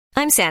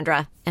I'm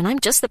Sandra, and I'm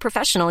just the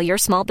professional your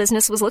small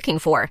business was looking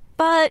for.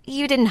 But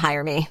you didn't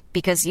hire me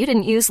because you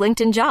didn't use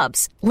LinkedIn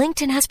Jobs.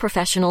 LinkedIn has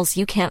professionals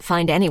you can't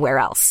find anywhere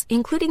else,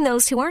 including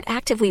those who aren't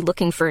actively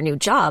looking for a new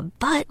job,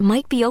 but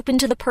might be open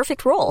to the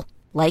perfect role,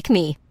 like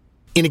me.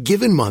 In a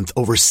given month,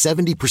 over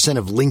 70%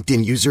 of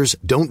LinkedIn users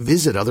don't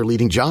visit other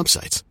leading job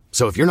sites.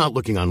 So if you're not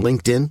looking on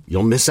LinkedIn,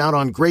 you'll miss out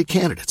on great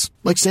candidates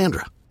like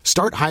Sandra.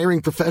 Start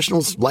hiring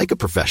professionals like a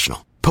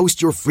professional.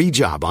 Post your free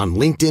job on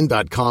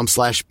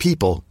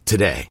linkedin.com/people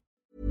today.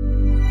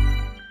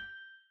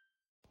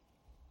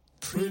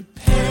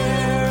 Prepare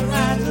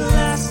at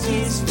last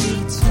his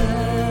return.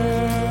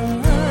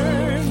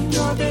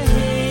 Your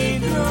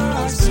behavior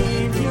our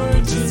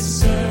Savior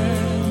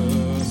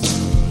discerns.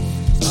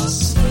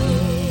 Thus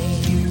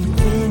will you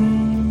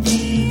in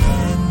the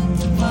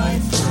end, my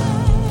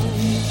friend.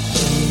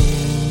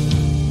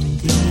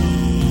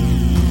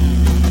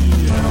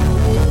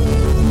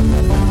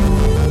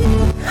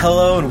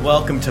 Hello and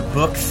welcome to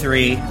Book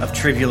 3 of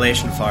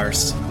Tribulation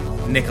Farce,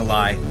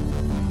 Nikolai.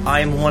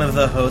 I am one of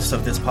the hosts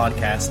of this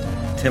podcast,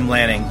 Tim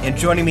Lanning, and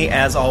joining me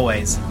as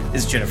always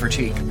is Jennifer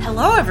Cheek.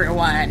 Hello,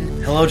 everyone.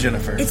 Hello,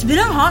 Jennifer. It's been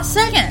a hot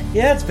second.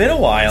 Yeah, it's been a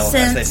while,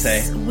 since as they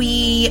say.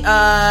 We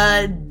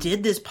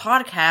did this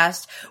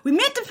podcast. We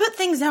meant to put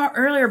things out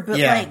earlier, but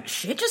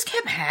shit just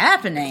kept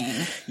happening.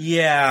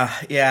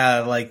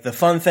 Yeah, like the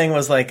fun thing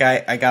was like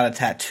I got a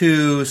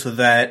tattoo so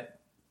that,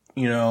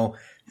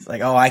 it's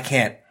like, I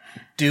can't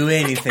do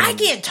anything. I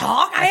can't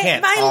talk.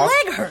 My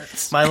leg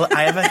hurts. I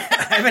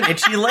have an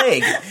itchy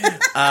leg.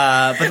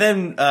 But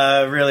then,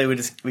 really,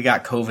 we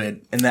got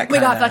COVID, and that we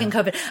got fucking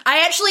COVID.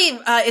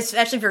 It's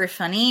actually very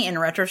funny in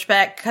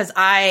retrospect because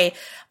I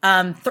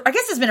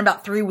guess it's been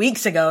about 3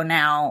 weeks ago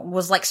now.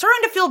 Was like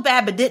starting to feel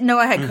bad, but didn't know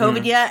I had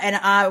COVID yet.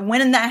 And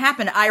when that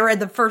happened, I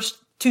read the first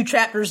 2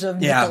 chapters of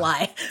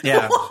Nikolai.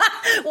 Yeah.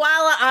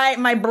 While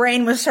my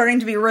brain was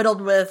starting to be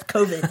riddled with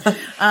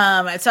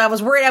COVID. So I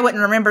was worried I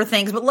wouldn't remember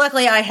things, but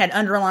luckily I had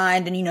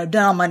underlined and,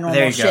 done all my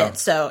normal shit. Go.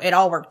 So it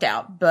all worked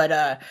out.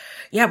 But,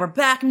 we're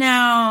back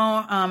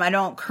now. I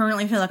don't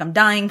currently feel like I'm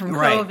dying from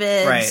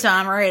COVID. Right. So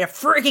I'm ready to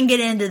freaking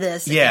get into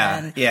this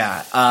again.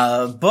 Yeah.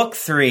 Book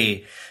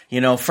 3.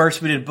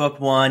 First we did book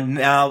 1.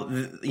 Now,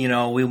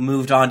 we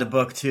moved on to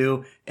book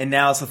 2. And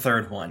now it's the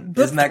third one.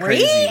 Book Isn't that 3?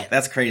 crazy?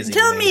 That's crazy.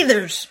 Tell me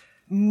there's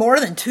more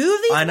than 2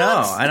 of these I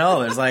books?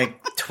 know. There's like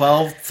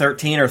 12,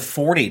 13, or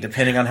 40,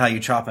 depending on how you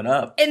chop it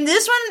up. And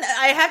this one,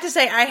 I have to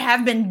say, I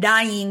have been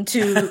dying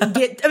to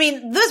get...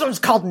 this one's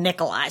called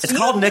Nikolai. It's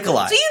called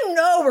Nikolai.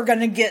 So we're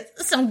gonna get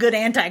some good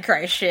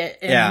Antichrist shit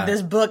in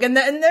this book. And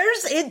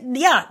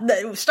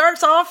it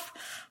starts off...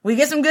 We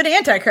get some good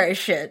Antichrist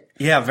shit.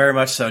 Yeah, very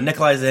much so.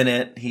 Nikolai's in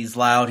it. He's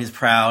loud. He's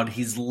proud.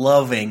 He's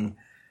loving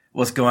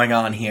what's going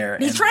on here.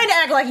 He's trying to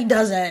act like he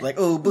doesn't. Like,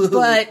 oh, boo.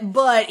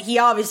 But he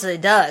obviously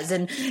does.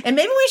 And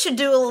maybe we should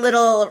do a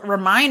little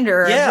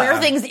reminder of where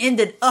things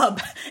ended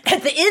up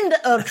at the end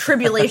of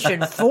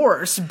Tribulation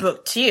Force,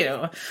 Book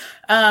 2.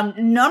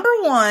 Number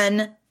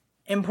 1,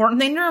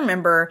 important thing to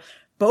remember,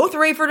 both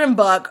Rayford and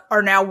Buck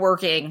are now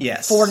working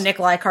for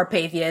Nikolai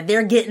Carpathia.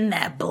 They're getting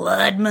that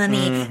blood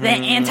money,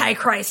 that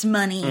Antichrist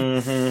money,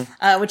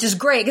 which is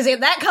great because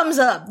that comes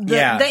up. The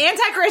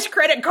Antichrist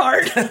credit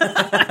card,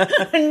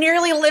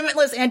 nearly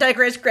limitless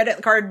Antichrist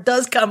credit card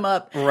does come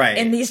up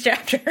in these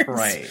chapters.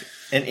 Right.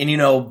 And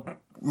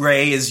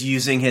Ray is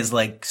using his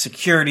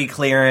security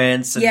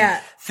clearance and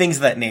things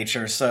of that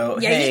nature. So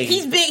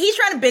he's big. He's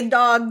trying to big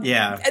dog.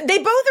 Yeah, they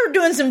both are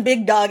doing some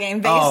big dogging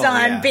based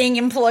on being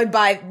employed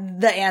by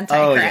the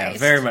Antichrist. Oh yeah,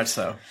 very much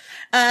so.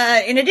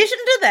 In addition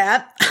to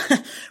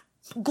that,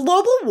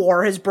 global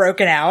war has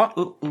broken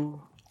out.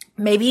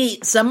 Maybe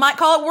some might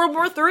call it World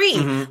War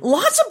III.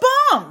 Lots of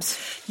bombs.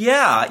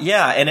 Yeah,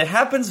 and it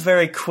happens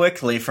very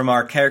quickly from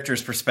our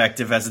character's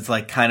perspective as it's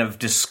kind of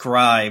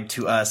described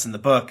to us in the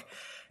book.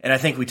 And I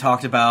think we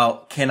talked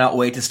about cannot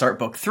wait to start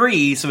book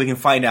 3 so we can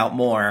find out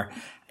more.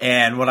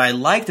 And what I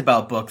liked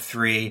about book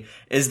 3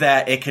 is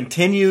that it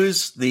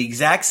continues the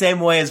exact same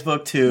way as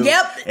book 2.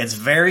 Yep. It's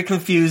very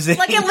confusing.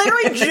 It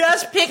literally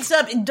just picks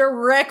up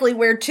directly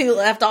where 2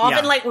 left off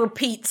and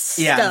repeats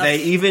stuff. Yeah, they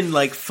even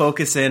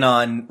focus in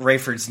on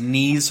Rayford's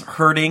knees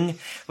hurting,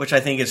 which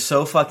I think is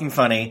so fucking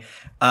funny.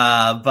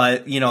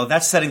 But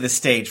that's setting the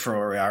stage for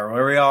where we are.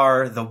 Where we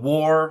are, the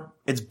war,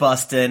 it's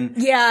busting.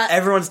 Yeah.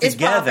 Everyone's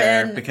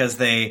together poppin'. because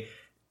they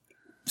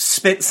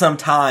spent some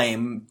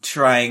time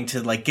trying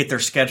to get their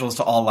schedules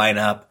to all line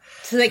up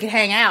so they could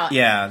hang out.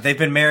 Yeah, they've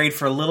been married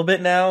for a little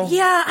bit now.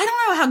 Yeah, I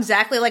don't know how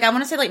exactly. I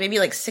want to say maybe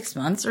 6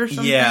 months or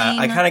something. Yeah,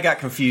 I kind of got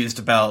confused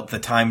about the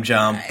time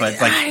jump, but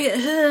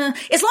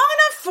it's long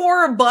enough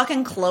for Buck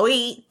and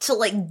Chloe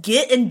to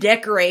get and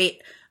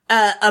decorate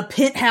a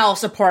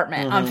penthouse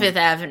apartment on Fifth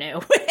Avenue,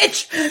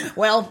 which,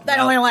 that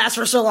only lasts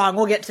for so long.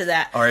 We'll get to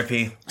that.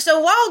 R.I.P. So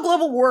while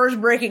global war is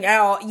breaking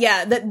out,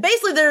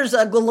 basically there's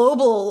a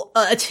global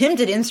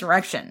attempted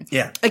insurrection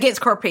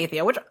against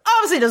Carpathia, which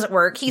obviously doesn't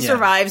work. He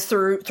survives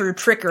through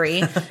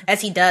trickery,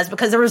 as he does,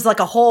 because there was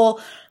a whole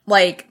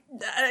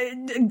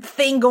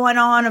thing going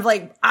on of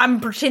like, I'm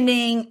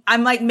pretending,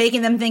 I'm like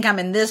making them think I'm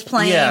in this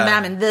plane, but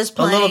I'm in this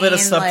plane. A little bit of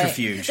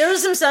subterfuge. Like, there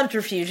was some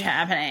subterfuge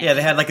happening. Yeah,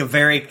 they had like a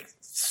very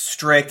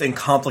strict and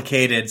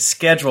complicated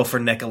schedule for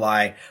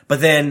Nikolai,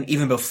 but then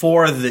even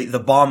before the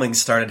bombings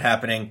started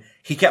happening,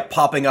 he kept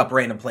popping up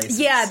random places.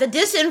 Yeah, the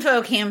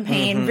disinfo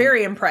campaign,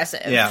 very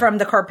impressive from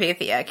the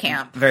Carpathia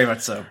camp. Very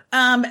much so.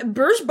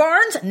 Bruce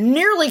Barnes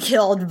nearly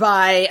killed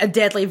by a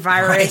deadly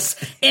virus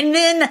and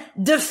then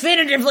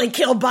definitively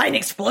killed by an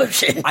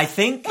explosion. I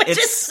think which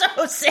is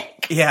so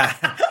sick. Yeah.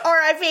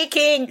 R.I.P.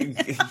 King.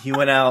 He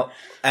went out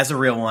as a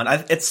real one.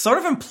 It's sort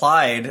of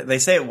implied, they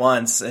say it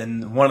once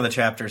in one of the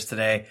chapters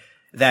today,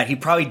 that he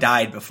probably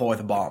died before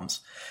the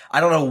bombs. I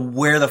don't know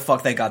where the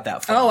fuck they got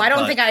that from. Oh, I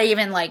don't think I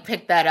even, like,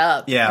 picked that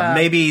up. Yeah,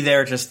 maybe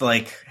they're just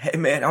like, hey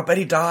man, I'll bet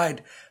he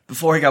died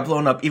before he got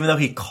blown up, even though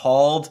he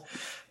called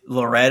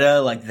Loretta,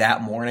 like,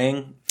 that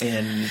morning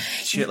and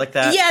shit like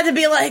that. Yeah, to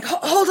be like,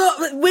 hold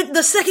up, with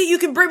the second you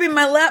can bring me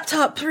my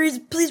laptop, please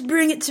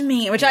bring it to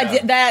me. Which I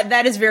did,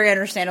 that is very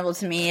understandable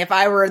to me. If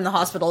I were in the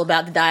hospital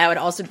about to die, I would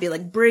also be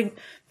like, bring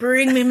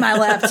me my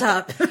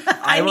laptop.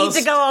 I need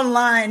to go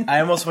online. I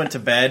almost went to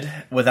bed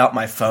without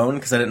my phone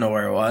because I didn't know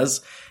where it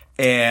was.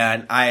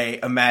 And I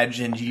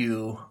imagined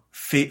you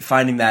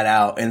finding that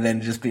out and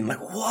then just being like,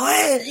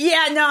 what?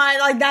 Yeah,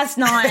 no, that's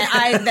not,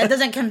 that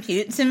doesn't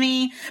compute to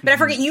me. But I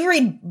forget, you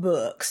read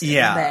books.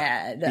 Yeah.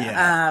 Bad.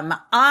 Yeah.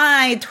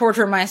 I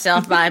torture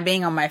myself by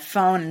being on my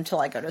phone until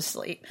I go to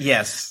sleep.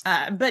 Yes.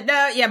 But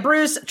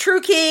Bruce,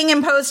 true king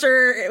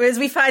imposter, as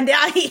we find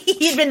out,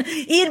 he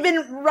had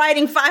been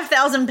writing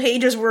 5,000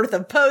 pages worth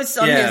of posts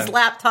on his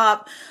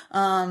laptop.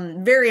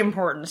 Very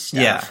important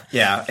stuff.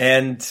 Yeah.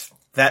 And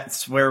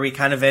that's where we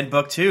kind of end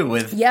book 2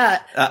 with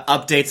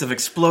updates of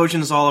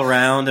explosions all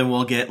around, and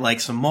we'll get like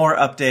some more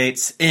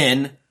updates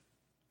in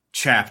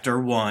chapter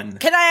 1.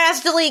 Can I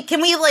ask, Delete,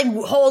 can we like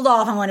hold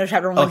off on one of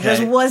chapter 1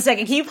 just 1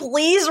 second? Can you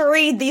please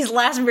read these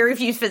last very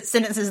few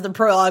sentences of the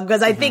prologue?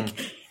 Because I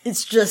think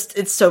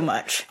it's so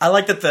much. I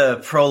like that the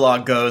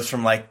prologue goes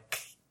from like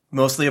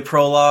mostly a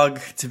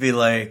prologue to be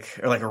like,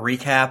 or like a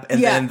recap,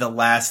 and then the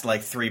last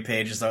like 3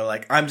 pages are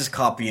like, I'm just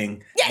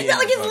copying. Yeah,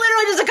 like it's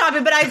literally just a copy,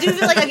 but I do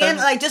feel like, again,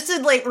 like just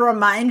to like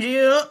remind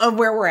you of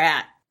where we're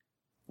at.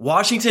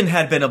 Washington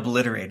had been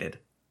obliterated.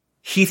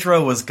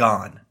 Heathrow was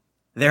gone.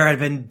 There had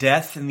been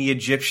death in the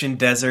Egyptian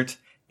desert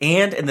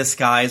and in the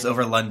skies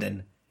over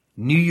London.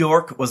 New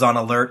York was on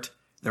alert.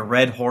 The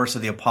Red Horse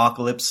of the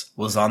Apocalypse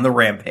was on the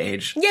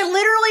rampage. Yeah,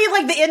 literally,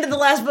 like, the end of the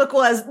last book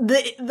was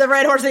the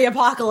Red Horse of the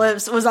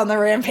Apocalypse was on the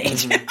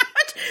rampage.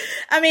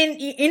 I mean,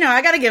 you know,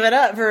 I gotta give it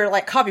up for,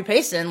 like,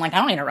 copy-pasting. Like, I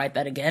don't need to write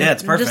that again. Yeah,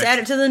 it's perfect. Just add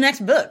it to the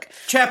next book.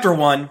 Chapter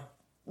 1.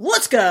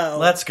 Let's go.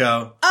 Let's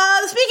go.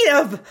 Speaking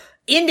of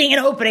ending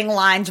and opening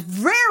lines,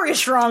 very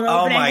strong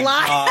opening line.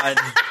 God.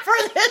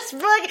 For this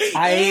book.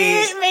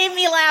 It made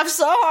me laugh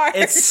so hard.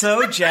 It's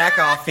so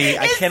jack-offy.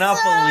 I cannot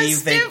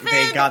believe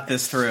they got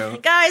this through.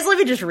 Guys, let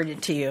me just read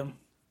it to you.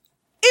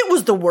 It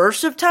was the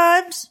worst of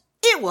times.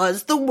 It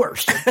was the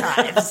worst of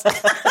times.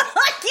 Like,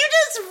 you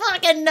just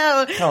fucking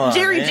know.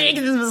 Jerry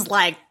Jenkins was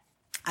like,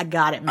 I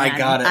got it, man. I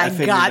got it. I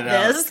got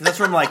this. That's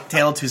from like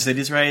Tale of Two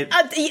Cities, right?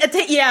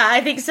 Yeah,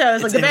 I think so.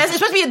 It's like the best. It's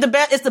supposed to be the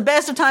best. It's the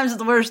best of times. It's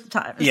the worst of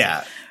times.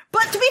 Yeah.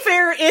 But to be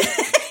fair, in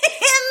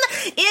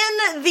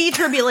the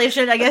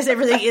tribulation, I guess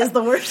everything is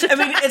the worst. I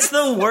mean, it's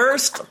the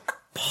worst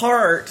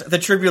part the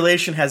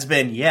tribulation has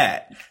been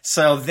yet.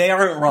 So they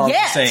aren't wrong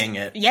for saying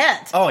it.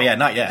 Yet. Oh yeah,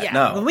 not yet. Yeah.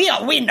 No. We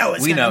know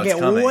it's going to get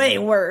way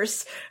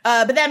worse.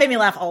 But that made me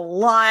laugh a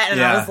lot,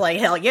 and I was like,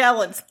 hell yeah,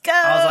 let's go.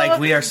 I was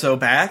like, we are so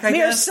back, I guess.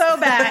 We are so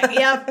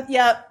back.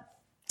 Yep.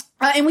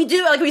 And we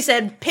do, like we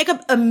said, pick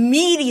up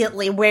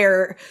immediately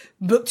where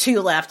book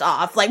 2 left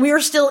off. Like, we were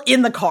still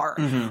in the car.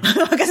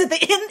 Because at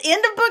the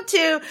end of book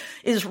 2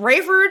 is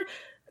Rayford,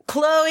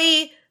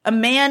 Chloe,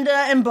 Amanda,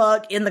 and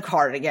Buck in the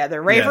car together.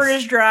 Rayford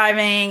is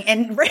driving,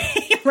 and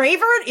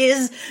Rayford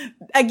is,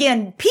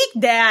 again, peak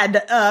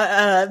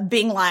dad,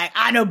 being like,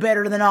 I know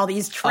better than all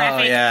these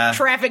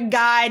traffic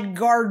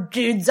guard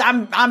dudes.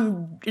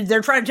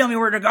 They're trying to tell me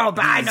where to go,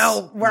 but I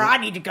know where I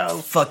need to go.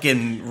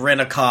 Fucking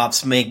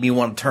rent-a-cops make me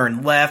want to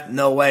turn left.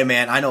 No way,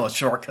 man. I know a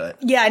shortcut.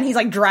 Yeah, and he's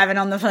like driving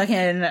on the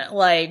fucking,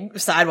 like,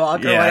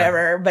 sidewalk or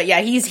whatever. But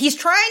yeah, he's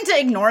trying to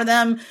ignore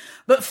them.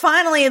 But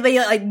finally, they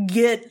like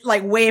get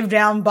like waved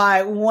down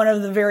by one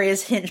of the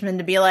various henchmen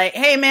to be like,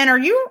 "Hey, man, are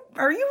you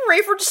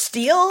Rayford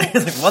Steele?" Like,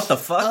 what the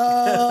fuck?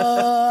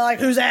 Like,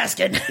 who's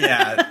asking?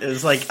 Yeah, it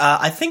was like,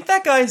 I think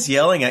that guy's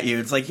yelling at you.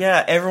 It's like,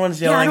 yeah,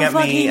 everyone's yelling at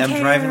me. I'm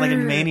driving like a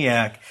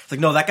maniac. It's like,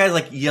 no, that guy's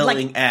like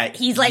yelling at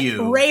you. He's like,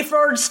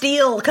 Rayford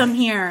Steele, come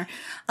here.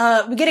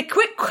 We get a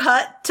quick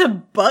cut to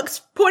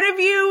Buck's point of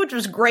view, which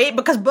was great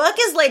because Buck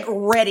is like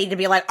ready to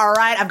be like, all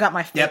right, I've got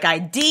my fake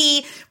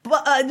ID.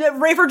 But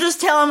Rayford,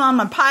 just tell him I'm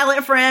a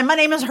pilot friend. My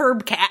name is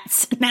Herb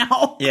Katz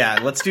now. Yeah,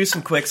 let's do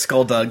some quick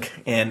skulldug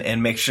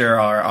and make sure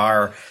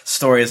our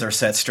stories are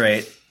set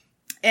straight.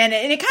 And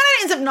it kind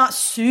of ends up not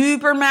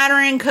super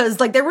mattering because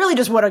like they really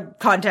just want to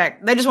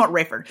contact. They just want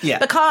Rayford. Yeah.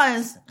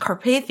 Because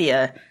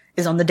Carpathia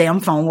is on the damn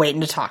phone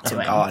waiting to talk to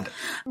him. God.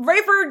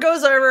 Rayford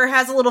goes over,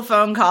 has a little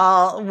phone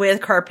call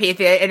with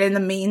Carpathia, and in the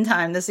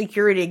meantime, the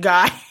security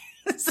guy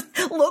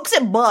looks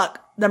at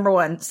Buck, number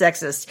one,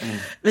 sexist,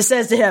 but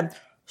says to him,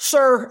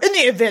 "Sir, in the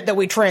event that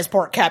we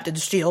transport Captain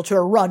Steele to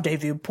a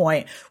rendezvous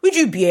point, would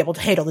you be able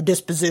to handle the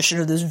disposition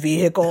of this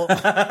vehicle?"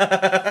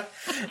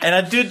 And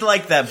I did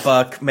like that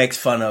Buck makes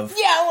fun of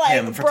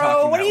him for bro,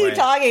 talking what that are you way.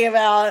 talking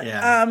about?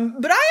 Yeah.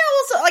 But I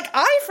also,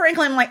 I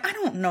frankly am like, I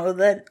don't know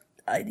that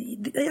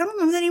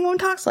anyone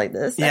talks like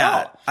this.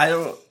 Yeah, I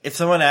don't. If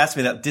someone asked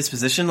me that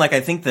disposition, like I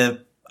think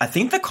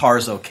the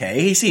car's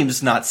okay. He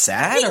seems not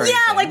sad. Or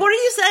anything. Like, what are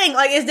you saying?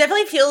 Like, it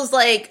definitely feels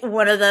like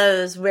one of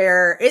those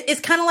where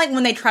it's kind of like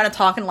when they try to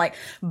talk in like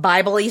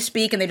Bible-y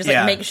speak and they just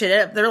like make shit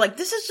up. They're like,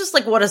 this is just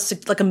like what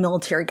a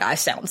military guy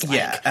sounds like.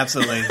 Yeah,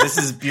 absolutely. This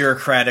is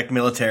bureaucratic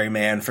military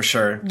man for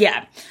sure.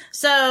 Yeah.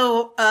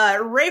 So,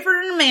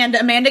 Rayford and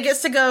Amanda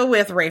gets to go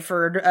with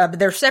Rayford, but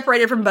they're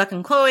separated from Buck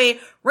and Chloe.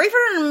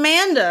 Rayford and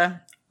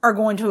Amanda are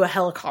going to a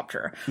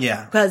helicopter.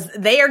 Yeah. Because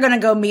they are going to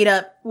go meet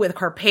up with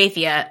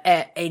Carpathia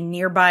at a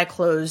nearby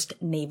closed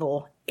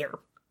naval air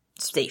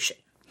station.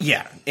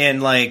 Yeah.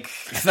 And like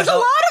There's a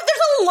lot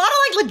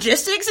of like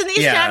logistics in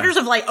these chapters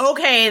of like,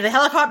 okay, the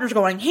helicopter's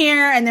going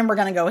here, and then we're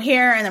going to go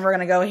here, and then we're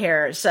going to go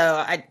here. So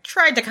I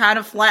tried to kind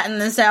of flatten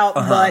this out,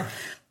 but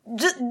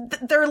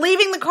they're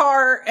leaving the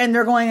car and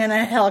they're going in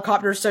a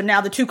helicopter. So now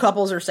the two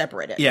couples are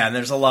separated. Yeah. And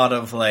there's a lot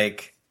of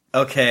like,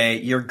 okay,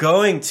 you're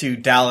going to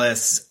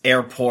Dallas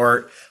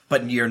airport,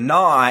 but you're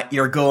not.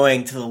 You're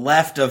going to the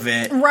left of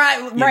it.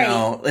 Right. You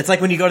know, it's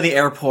like when you go to the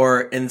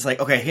airport and it's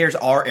like, okay, here's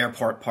our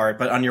airport part,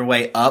 but on your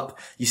way up,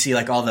 you see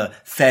like all the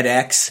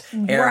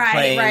FedEx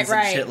airplanes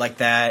and shit like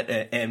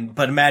that.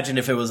 But imagine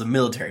if it was a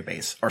military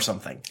base or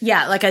something.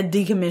 Yeah, like a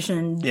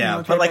decommissioned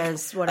military but like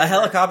base, whatever. a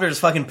helicopter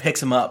just fucking picks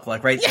them up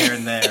like right there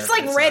and there. It's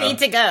like ready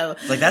to go.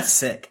 Like that's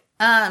sick.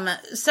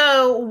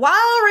 So while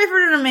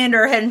Rayford and Amanda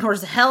are heading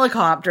towards the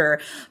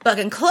helicopter, Buck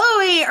and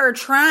Chloe are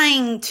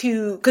trying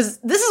to, cause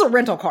this is a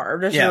rental car,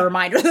 just a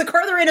reminder. The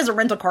car they're in is a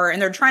rental car,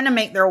 and they're trying to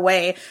make their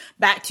way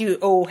back to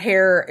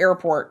O'Hare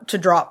Airport to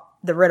drop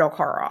the rental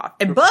car off.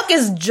 And Buck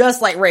is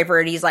just like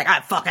Rayford. He's like,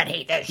 I fucking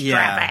hate this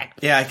traffic.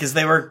 Yeah, cause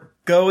they were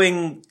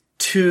going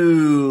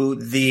to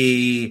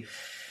the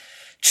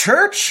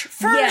church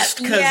first,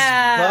 because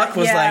Buck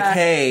was like,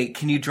 hey,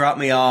 can you drop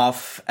me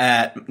off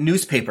at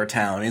Newspaper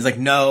Town? He's like,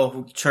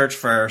 no, church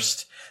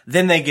first.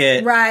 Then they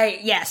get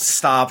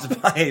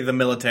stopped by the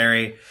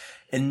military,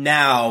 and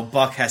now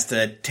Buck has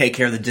to take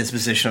care of the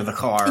disposition of the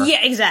car.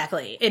 Yeah,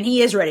 exactly. And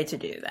he is ready to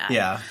do that.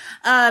 Yeah.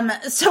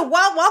 So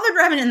while they're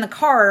driving in the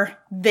car,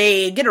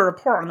 they get a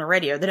report on the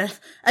radio that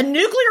a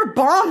nuclear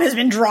bomb has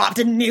been dropped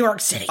in New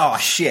York City. Oh,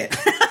 shit.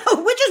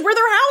 Which is where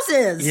their house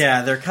is.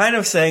 Yeah, they're kind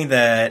of saying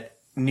that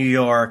New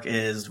York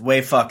is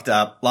way fucked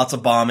up. Lots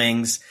of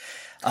bombings.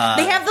 They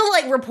have the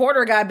like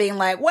reporter guy being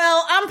like,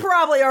 well, I'm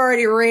probably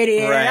already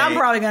radiated. Right. I'm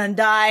probably going to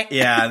die.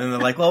 Yeah. And then they're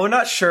like, well, we're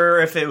not sure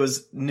if it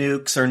was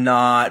nukes or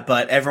not,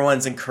 but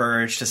everyone's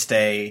encouraged to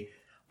stay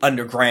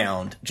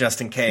underground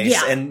just in case.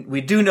 Yeah. And we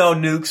do know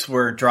nukes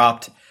were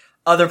dropped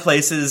other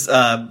places.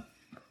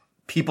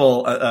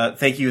 People,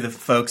 thank you, the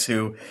folks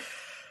who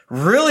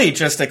really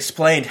just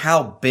explained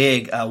how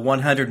big a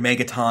 100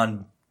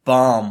 megaton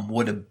bomb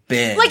would have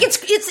been. Like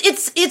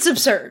it's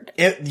absurd.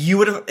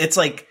 It's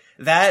like,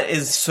 that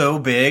is so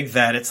big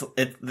that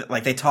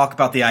like they talk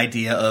about the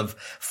idea of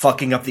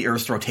fucking up the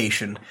Earth's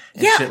rotation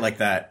and shit like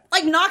that.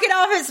 Like knock it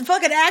off its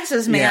fucking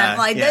axis, man.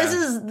 Yeah, This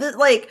is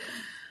like,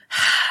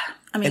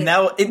 I mean,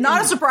 not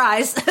a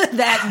surprise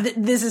that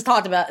this is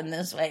talked about in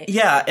this way.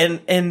 Yeah,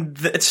 and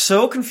it's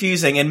so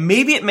confusing, and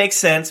maybe it makes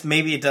sense,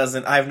 maybe it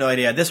doesn't. I have no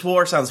idea. This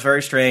war sounds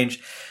very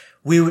strange.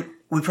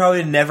 We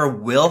probably never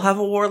will have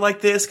a war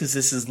like this, because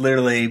this is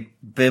literally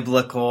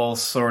biblical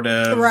sort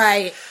of.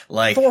 Right.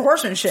 Like. Four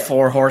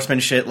horsemen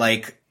shit.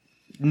 Like,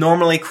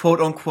 normally quote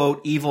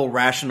unquote evil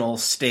rational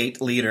state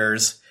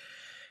leaders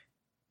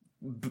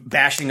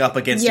bashing up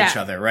against each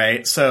other,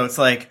 right? So it's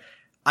like,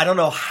 I don't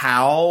know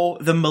how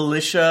the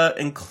militia,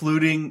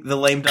 including the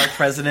lame duck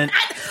president.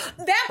 That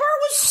part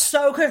was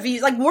so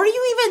confused. Like, what are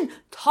you even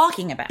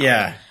talking about?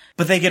 Yeah.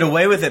 But they get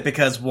away with it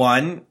because,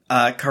 one,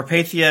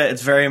 Carpathia,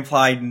 it's very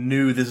implied,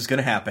 knew this was going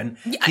to happen.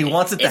 He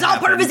wants it to happen. It's all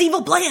part of his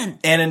evil plan.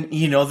 And,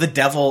 the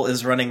devil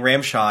is running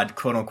ramshod,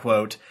 quote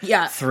unquote,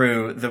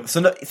 through the...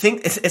 So,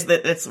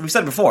 we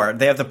said it before,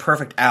 they have the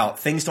perfect out.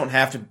 Things don't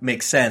have to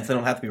make sense. They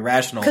don't have to be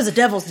rational. Because the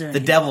devil's doing it. The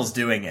devil's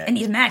doing it. And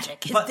he's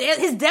magic.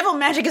 His devil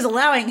magic is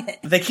allowing it.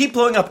 They keep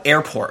blowing up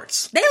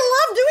airports. They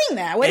love doing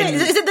that.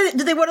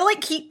 Do they want to,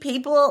 like, keep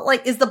people...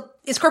 Like,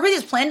 is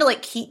Carpathia's plan to,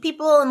 like, keep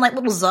people in, like,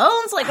 little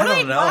zones? Like, why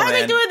are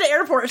they doing the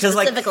airport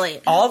specifically?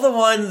 Like, all the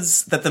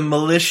ones that the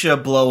militia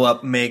blow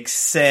up make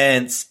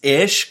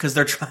sense-ish, because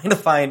they're trying to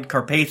find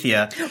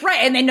Carpathia. Right,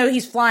 and they know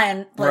he's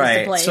flying place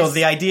to place. So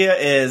the idea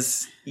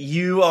is,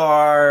 you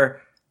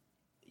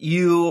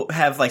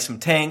have, like, some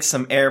tanks,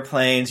 some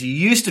airplanes. You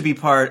used to be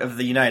part of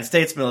the United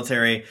States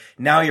military.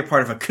 Now you're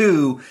part of a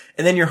coup.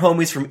 And then your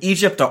homies from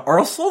Egypt are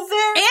also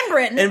there? And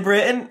In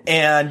Britain.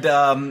 And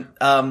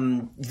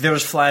there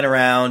was flying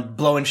around,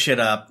 blowing shit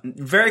up.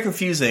 Very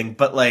confusing,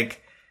 but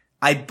like,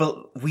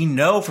 we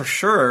know for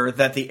sure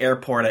that the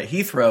airport at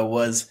Heathrow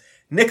was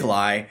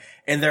Nikolai,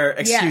 and their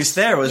excuse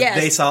there was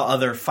they saw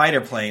other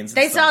fighter planes.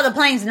 They saw the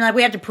planes, and they're like,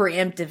 we have to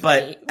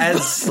preemptively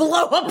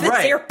blow up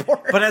this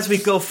airport. But as we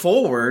go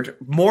forward,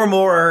 more and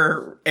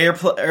more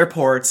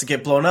airports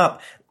get blown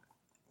up.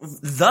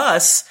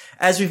 Thus,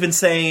 as we've been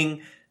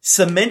saying,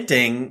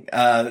 cementing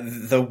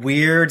the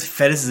weird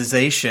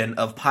fetishization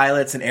of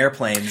pilots and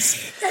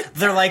airplanes.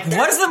 They're like,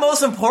 what is the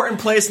most important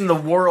place in the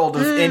world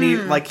of any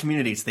like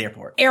community? It's the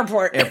airport.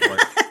 Airport.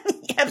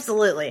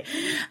 Absolutely.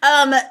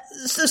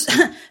 So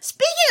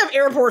speaking of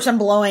airports and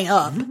blowing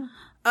up,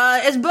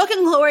 as Buck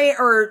and Chloe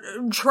are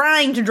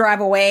trying to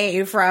drive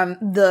away from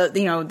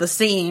the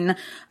scene,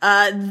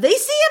 they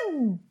see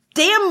a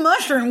damn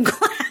mushroom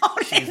cloud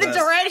in the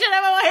direction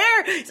of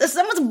O'Hare. So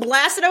someone's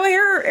blasted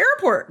O'Hare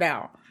Airport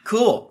now.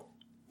 Cool.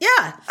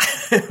 Yeah.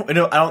 I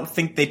don't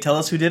think they tell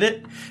us who did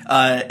it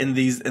in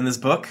this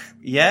book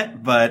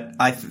yet, but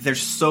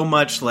there's so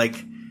much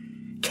like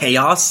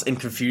chaos and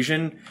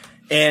confusion.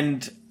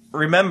 And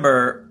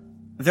remember,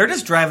 they're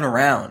just driving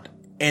around,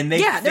 and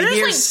they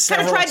hear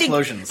several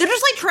explosions. They're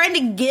just like trying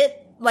to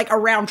get like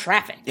around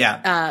traffic.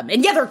 Yeah.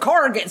 And their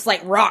car gets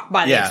like rocked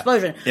by the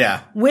explosion.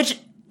 Yeah. Which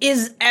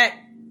is at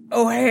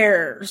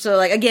O'Hare. So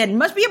like again,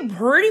 must be a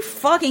pretty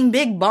fucking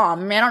big bomb.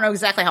 I mean, I don't know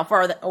exactly how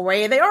far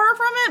away they are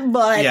from it,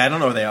 but yeah, I don't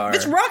know where they are.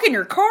 It's rocking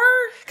your car.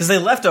 Because they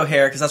left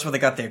O'Hare because that's where they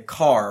got their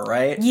car,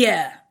 right?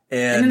 Yeah.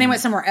 And then they went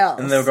somewhere else.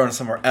 And they were going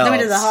somewhere else. They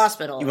went to the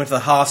hospital. You went to the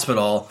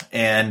hospital,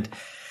 and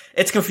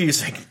it's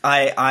confusing.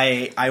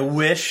 I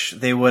wish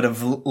they would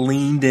have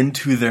leaned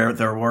into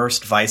their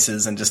worst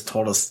vices and just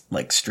told us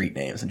like street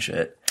names and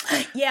shit.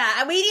 Yeah,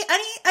 I mean,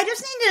 I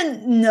just need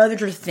to know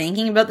that you're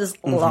thinking about this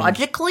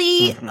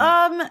logically,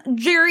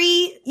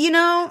 Jerry, you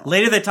know?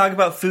 Later they talk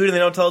about food and they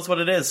don't tell us what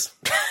it is.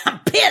 I'm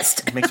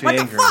pissed. It makes me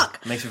angry. The fuck?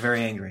 It makes me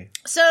very angry.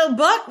 So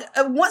Buck,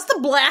 once the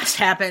blast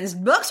happens,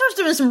 Buck starts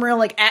doing some real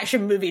like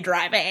action movie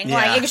driving. Yeah.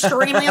 Like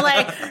extremely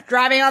like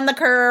driving on the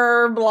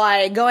curb,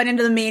 like going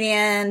into the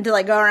median to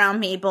like go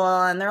around people,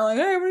 and they're like,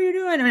 hey, what are you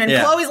doing? And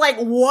Chloe's like,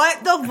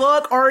 what the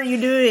fuck are you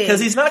doing?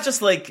 Because he's not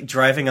just like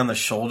driving on the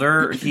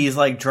shoulder, he's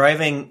like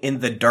driving in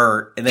the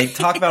dirt, and they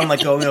talk about him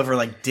like going over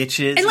like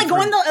ditches and like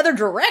going the other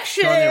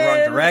direction, going the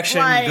wrong direction,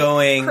 like,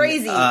 going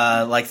crazy,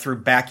 like through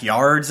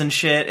backyards and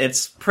shit.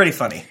 It's pretty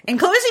funny. And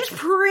Chloe seems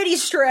pretty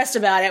stressed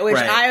about it, which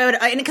I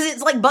would, because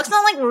it's like Buck's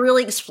not like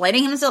really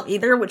explaining himself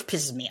either, which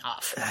pisses me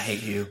off. I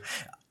hate you.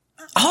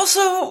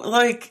 Also,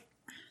 like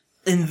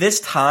in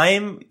this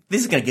time,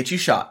 this is gonna get you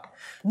shot.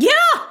 Yeah.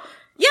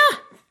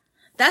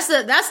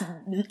 That's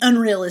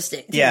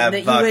unrealistic. Yeah,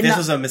 Buck, this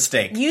was a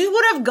mistake. You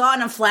would have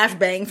gotten a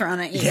flashbang thrown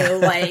at you,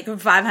 like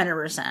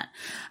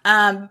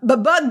 500%.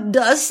 But Buck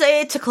does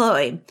say to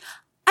Chloe,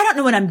 I don't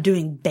know what I'm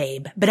doing,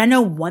 babe, but I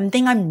know one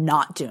thing I'm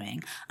not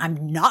doing.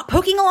 I'm not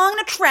poking along in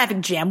a traffic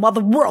jam while the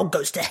world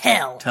goes to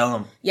hell. Tell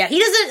him. Yeah, he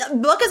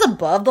doesn't, Buck is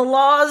above the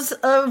laws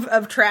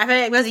of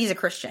traffic because he's a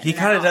Christian. He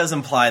kind of does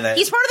imply that.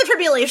 He's part of the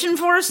tribulation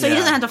force, so he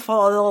doesn't have to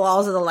follow the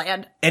laws of the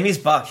land. And he's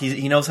Buck.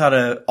 He knows how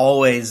to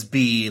always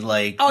be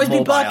like always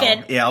mobile. Be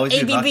bucking. Yeah, always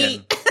ABB.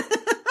 be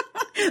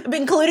bucking.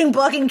 Including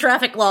bucking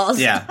traffic laws.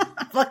 Yeah.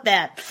 Fuck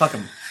that. Fuck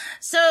him.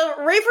 So,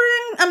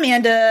 Rayford and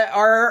Amanda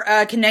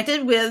are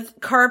connected with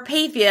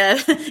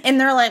Carpathia, and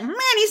they're like, man,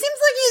 he seems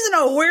like he's in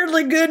a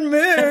weirdly good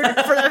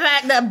mood for the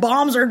fact that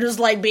bombs are just,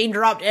 like, being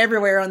dropped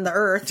everywhere on the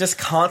earth. Just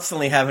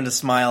constantly having to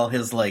smile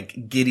his,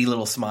 like, giddy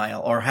little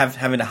smile, or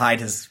having to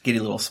hide his giddy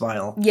little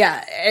smile.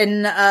 Yeah,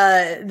 and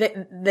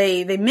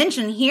they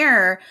mention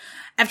here,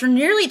 after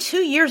nearly 2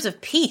 years of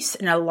peace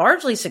and a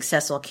largely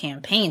successful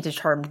campaign to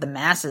charm the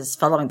masses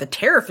following the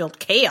terror-filled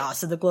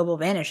chaos of the global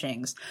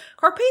vanishings,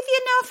 Carpathia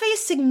now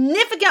faced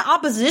significant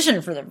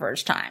opposition for the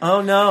first time.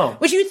 Oh no.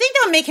 Which you would think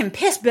that would make him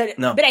pissed, but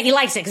he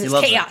likes it because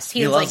it's chaos.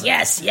 He was like,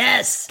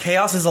 yes.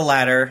 Chaos is a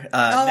ladder.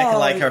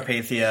 Nikolai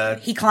Carpathia.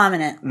 He climbing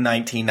it.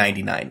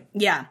 1999.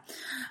 Yeah.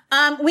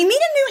 We meet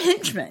a new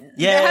henchman.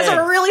 Yeah. That has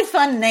a really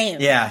fun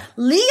name. Yeah.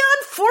 Leon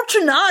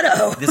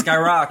Fortunato. This guy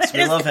rocks.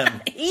 We love him.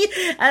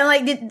 I'm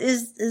like,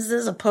 is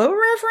this a Poe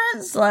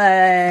reference?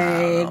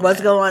 Like,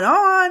 what's going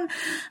on?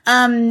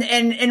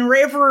 And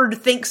Rayford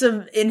thinks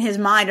in his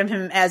mind of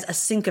him as a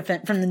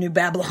sycophant from the New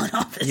Babylon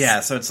office. Yeah,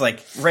 so it's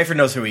like, Rayford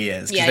knows who he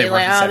is. Yeah, you're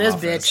like, this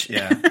bitch.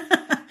 Yeah.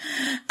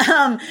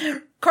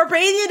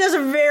 Carpathia does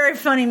a very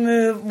funny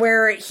move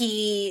where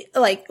he,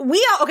 like,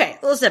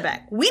 let's step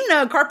back. We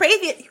know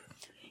Carpathia,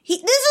 this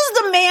is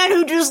the man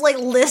who just, like,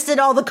 listed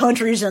all the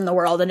countries in the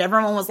world, and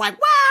everyone was like,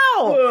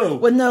 wow! Whoa.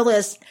 With no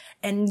list.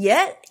 And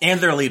yet... And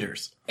their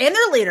leaders. And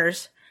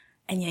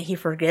yet he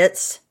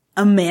forgets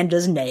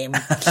Amanda's name.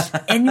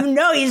 And you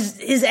know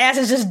his ass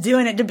is just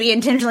doing it to be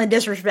intentionally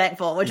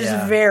disrespectful, which is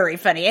very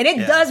funny. And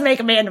it does make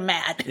Amanda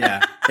mad.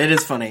 Yeah, it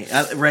is funny.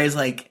 Ray's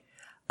like,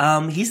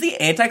 he's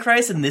the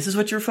Antichrist, and this is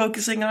what you're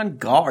focusing on?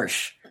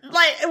 Gosh.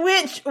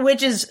 Like,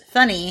 which is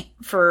funny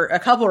for a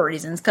couple of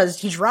reasons, because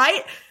he's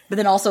right, but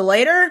then also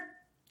later,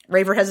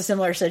 Rayford has a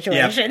similar Yeah,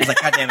 situation. he's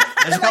like, God damn it.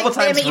 There's a couple Like,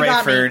 damn times it, you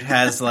got me. Rayford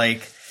has,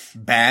 like,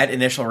 bad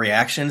initial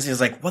reactions.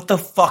 He's like, what the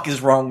fuck is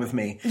wrong with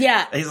me?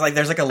 Yeah. He's like,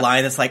 there's like a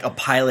line that's like, a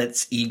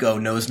pilot's ego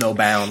knows no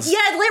bounds.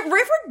 Yeah,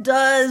 Rayford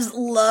does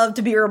love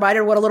to be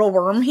reminded what a little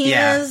worm he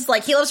is.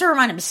 Like, he loves to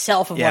remind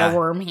himself of what a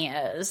worm he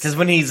is. Because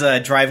when he's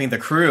driving the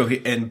crew,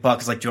 and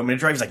Buck is like, do you want me to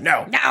drive? He's like,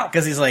 no. No.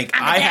 Because he's like,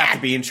 I'm the I dad. have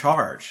to be in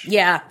charge.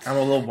 Yeah. I'm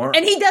a little worm.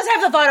 And he does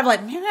have the thought of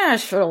like, man, I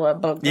should have let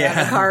Buck drive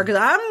the car because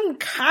I'm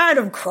kind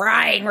of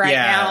crying right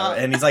now.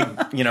 And he's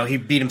like, he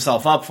beat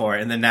himself up for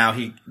it, and then now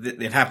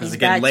it happens He's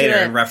again back later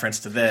to it. in reference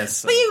to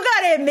this. But you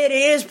gotta admit, it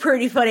is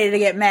pretty funny to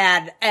get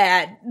mad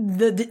at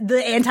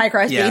the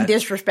Antichrist being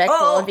disrespectful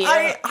of you.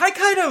 I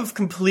kind of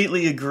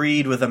completely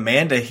agreed with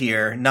Amanda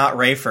here, not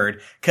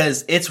Rayford,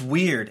 because it's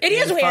weird. It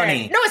is and weird.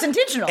 funny. No, it's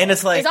intentional. And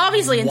it's like, it's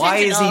obviously why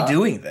is intentional. he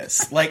doing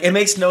this? Like, it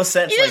makes no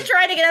sense. He's Like, just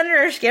trying to get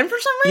under her skin for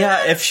some reason?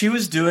 yeah, if she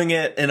was doing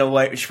it in a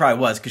way, she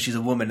probably was, because she's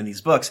a woman in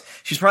these books.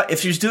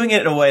 If she was doing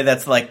it in a way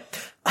that's like,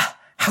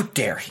 how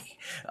dare he?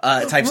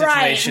 Type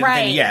situation,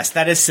 right. then yes,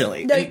 that is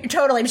silly. No,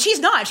 totally. But she's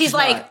not. She's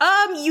like,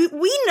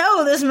 we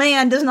know this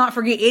man does not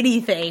forget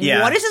anything.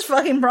 Yeah. What is his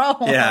fucking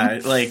problem?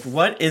 Yeah, like,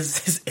 what is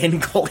his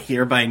end goal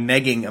here by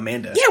negging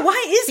Amanda? Yeah,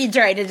 why is he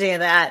trying to do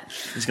that?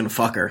 He's gonna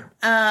fuck her.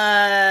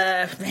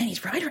 Man, he's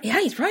probably trying to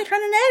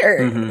net her.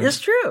 Mm-hmm. It's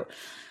true.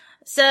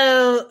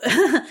 So,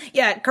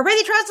 yeah,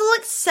 Carpathia tries to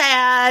look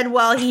sad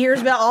while he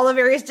hears about all the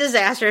various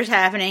disasters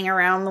happening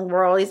around the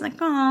world. He's like,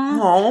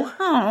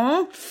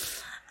 oh.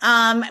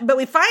 But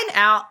we find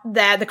out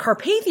that the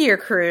Carpathia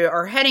crew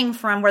are heading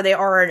from where they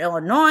are in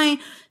Illinois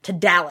to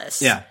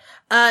Dallas. Yeah.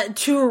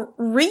 To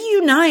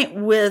reunite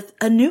with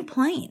a new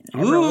plane,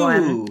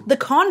 everyone. Ooh. The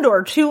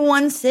Condor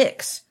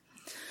 216.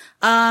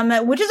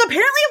 Which is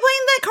apparently a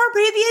plane that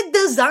Carpathia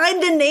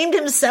designed and named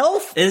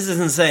himself. This is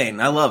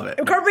insane. I love it.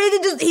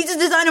 Carpathia he's just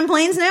designing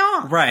planes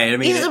now? Right. I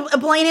mean, he's a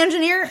plane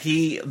engineer?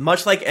 he,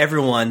 much like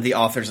everyone, the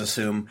authors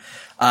assume,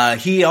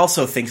 he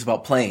also thinks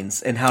about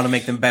planes and how to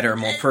make them better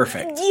and more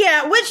perfect.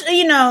 Yeah, which,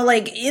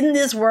 like, in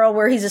this world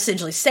where he's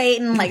essentially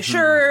Satan, like,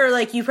 sure,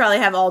 like, you probably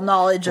have all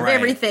knowledge of Right.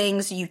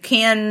 everything, so you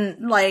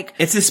can, like...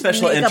 It's his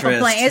special make up a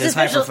interest, plane. It's his a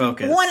special,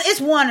 hyper-focus.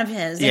 It's one of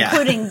his, Yeah.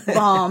 including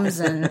bombs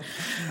and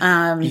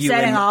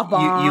setting off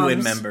bombs.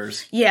 UN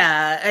members.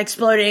 Yeah,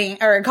 exploding,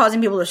 or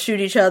causing people to shoot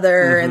each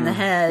other in the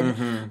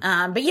head.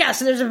 But yeah,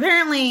 so there's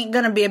apparently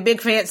gonna be a big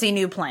fancy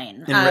new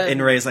plane.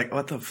 And Ray's like,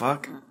 what the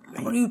fuck?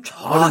 What are you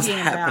What is talking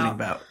happening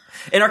about?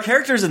 And our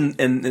characters,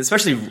 and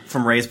especially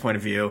from Ray's point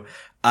of view,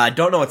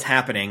 don't know what's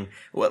happening.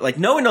 Like,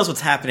 no one knows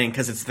what's happening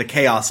because it's the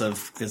chaos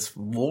of this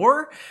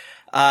war.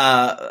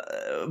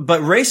 But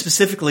Ray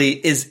specifically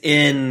is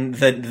in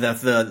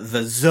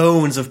the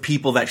zones of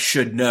people that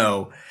should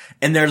know.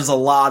 And there's a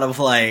lot of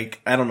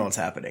like, I don't know what's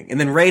happening. And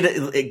then Ray,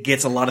 it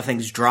gets a lot of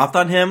things dropped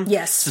on him.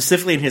 Yes.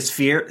 Specifically in his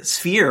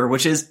sphere,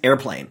 which is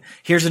airplane.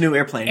 Here's a new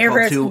airplane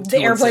called the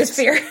airplane 216.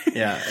 sphere.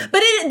 Yeah.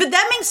 But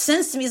that makes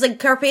sense to me. It's like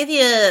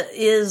Carpathia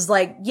is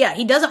like, yeah,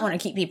 he doesn't want to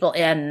keep people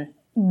in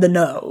the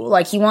know.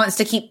 Like, he wants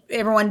to keep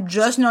everyone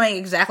just knowing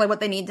exactly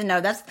what they need to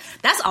know. That's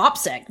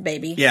OPSEC,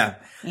 baby. Yeah.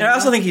 And I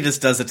also think he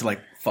just does it to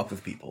like fuck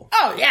with people.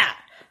 Oh, yeah.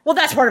 Well,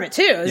 that's part of it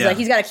too. It's Yeah. like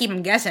he's got to keep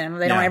them guessing.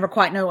 They don't Yeah. ever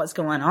quite know what's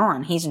going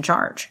on. He's in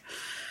charge.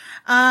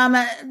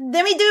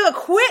 Then we do a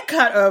quick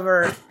cut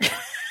over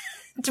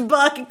to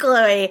Buck and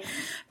Chloe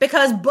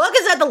because Buck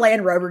is at the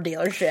Land Rover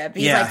dealership.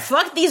 He's Yeah. like,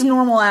 "Fuck these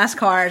normal ass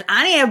cars.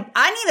 I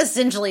need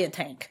essentially a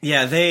tank."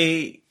 Yeah,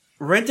 they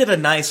rented a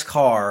nice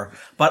car,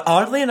 but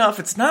oddly enough,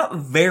 it's not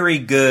very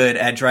good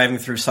at driving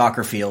through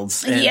soccer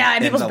fields. In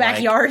people's the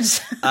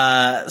backyards.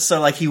 So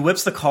like he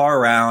whips the car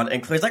around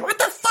and Claire's like, what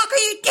the fuck are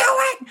you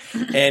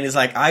doing? And he's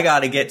like, I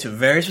gotta get to a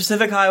very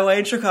specific highway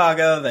in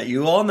Chicago that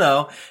you all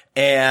know,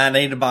 and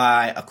I need to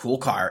buy a cool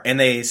car. And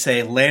they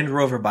say Land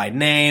Rover by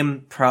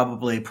name,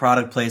 probably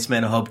product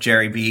placement. I hope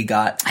Jerry B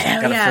got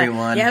a free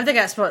one. Yeah, I hope they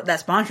got that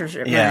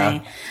sponsorship Yeah.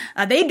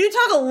 money. They do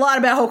talk a lot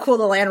about how cool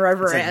the Land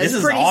Rover like, is. this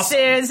is pretty awesome.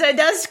 soon, so it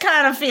does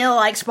kind of feel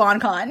like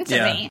SpawnCon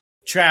to me.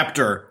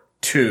 Chapter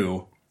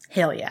 2.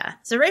 Hell yeah.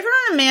 So Rayford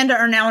and Amanda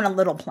are now in a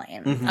little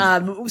plane.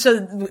 Mm-hmm. So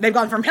they've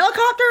gone from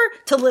helicopter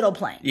to little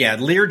plane. Yeah,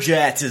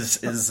 Learjet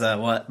is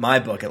what my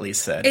book at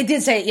least said. It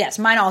did say, yes,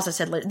 mine also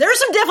said Lear. There's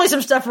definitely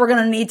some stuff we're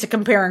going to need to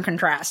compare and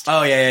contrast.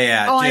 Oh,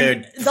 yeah, on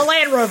dude. the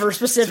Land Rover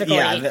specifically.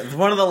 Yeah,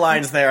 one of the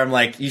lines there, I'm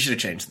like, you should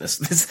have changed this.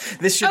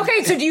 This should.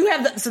 Okay, so do you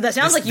have so that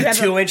sounds like you the have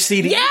 2-inch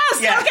CD?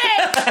 Yes, Yeah.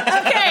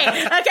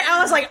 okay. I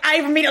was like, I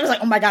immediately was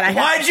like, oh my god, I have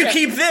Why'd to you check.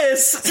 keep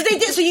this? So they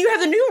did, so you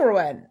have the newer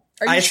one.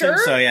 Are you I sure?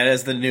 assume so, yeah, it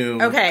is the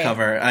new Okay.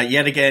 cover.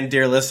 Yet again,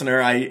 dear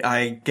listener,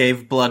 I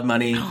gave blood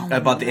money.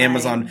 I bought the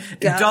Amazon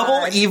God.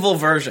 double evil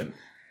version.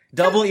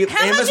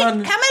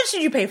 Amazon How much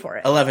did you pay for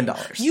it?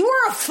 $11. You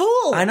were a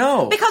fool. I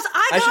know. Because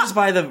I should got just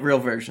buy the real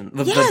version.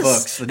 The yes,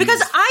 books.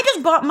 because I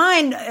just bought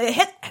mine.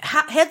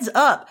 Heads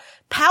up,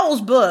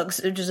 Powell's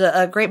Books, which is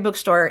a great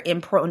bookstore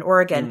in Portland,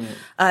 Oregon.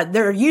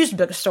 They're a used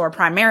bookstore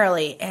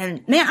primarily,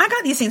 and man, I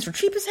got these things for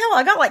cheap as hell.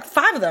 I got like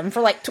 5 of them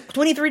for like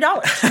 $23.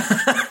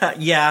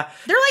 Yeah.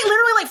 They're like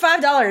literally like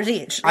 $5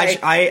 each.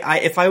 Like, I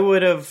if I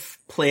would have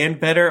planned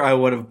better, I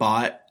would have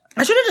bought.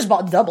 I should have just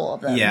bought double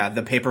of them. Yeah,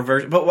 the paper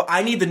version. But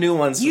I need the new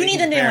ones. So you need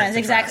the new ones,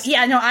 exactly.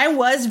 Yeah, no, I'm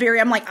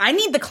like, I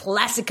need the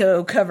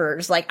Classico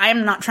covers. Like,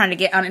 I'm not trying to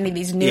get on any of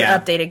these new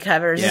updated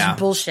covers. Yeah. It's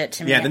bullshit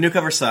to me. Yeah, the new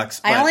cover sucks.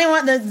 I only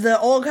want the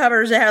old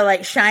covers that are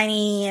like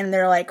shiny and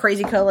they're like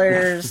crazy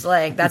colors.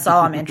 Like, that's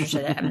all I'm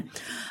interested in.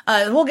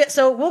 We'll get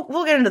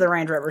into the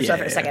Range Rover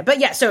stuff in a second.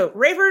 But yeah, so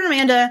Rayford and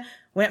Amanda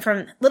went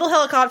from little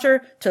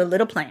helicopter to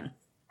little plane.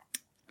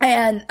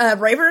 And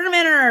Rayford and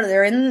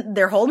Amanda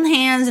they're holding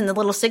hands in the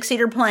little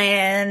 6-seater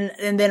plane,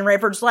 and then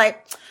Rayford's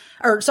like,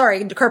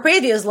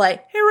 Carpathia's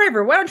like, hey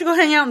Rayford, why don't you go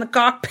hang out in the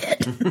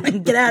cockpit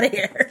and get out of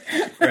here?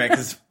 Right,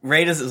 because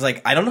Ray is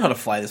like, I don't know how to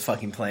fly this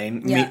fucking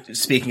plane. Yeah.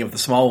 Speaking of the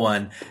small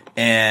one,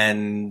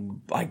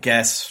 and I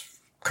guess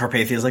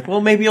Carpathia's like,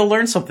 well, maybe you'll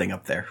learn something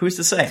up there. Who's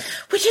to say?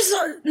 Which is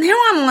now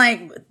I'm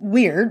like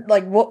weird.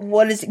 Like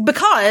what is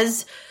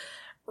because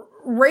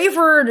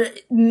Rayford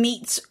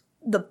meets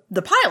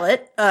the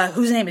pilot,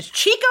 whose name is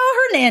Chico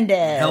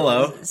Hernandez.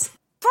 Hello.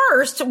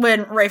 First,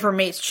 when Rayford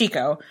meets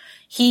Chico,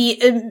 he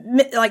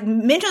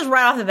mentions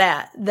right off the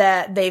bat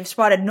that they've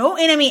spotted no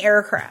enemy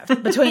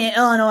aircraft between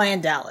Illinois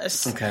and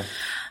Dallas. Okay.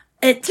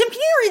 Tim, can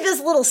you read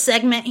this little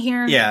segment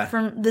here? Yeah.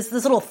 From this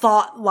little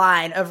thought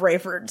line of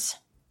Rayford's.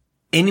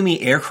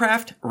 Enemy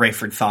aircraft,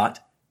 Rayford thought.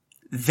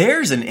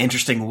 There's an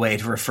interesting way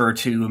to refer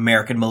to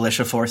American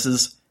militia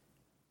forces.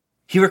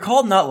 He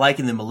recalled not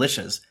liking the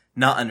militias,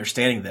 not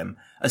understanding them,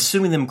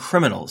 assuming them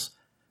criminals.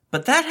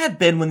 But that had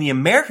been when the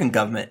American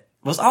government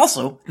was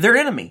also their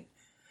enemy.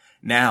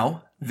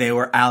 Now, they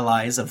were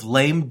allies of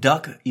lame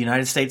duck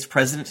United States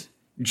President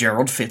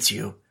Gerald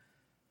Fitzhugh.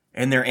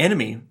 And their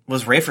enemy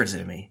was Rayford's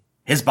enemy.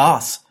 His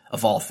boss,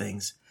 of all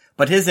things.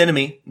 But his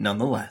enemy,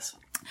 nonetheless.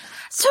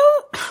 So,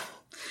 I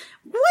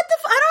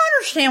don't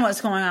understand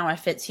what's going on with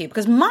Fitzhugh,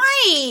 because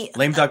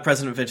lame duck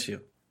President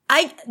Fitzhugh.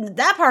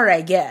 That part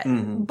I get.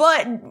 Mm-hmm.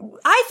 But I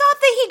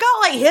thought that he got,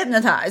 like,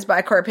 hypnotized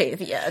by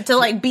Carpathia to,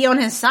 like, be on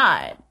his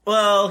side.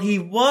 Well, he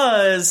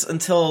was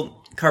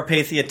until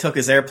Carpathia took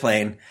his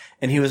airplane,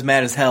 and he was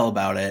mad as hell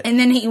about it. And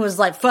then he was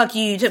like, fuck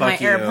you, you took my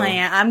airplane.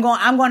 I'm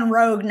going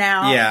rogue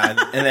now. Yeah,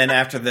 and then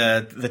after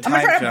the time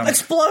I'm gonna try jump, to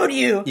explode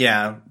you.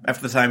 Yeah,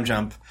 after the time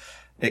jump,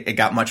 it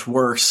got much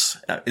worse,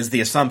 is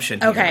the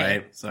assumption here,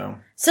 right? So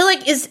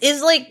like,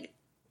 is like,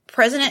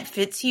 President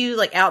Fitzhugh,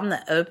 like, out in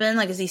the open?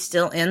 Like, is he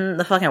still in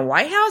the fucking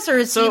White House? Or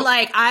is he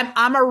like,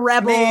 I'm a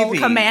rebel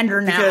commander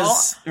now?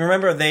 Because,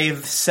 remember,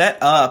 they've set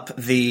up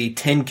the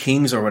 10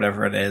 Kings or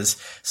whatever it is.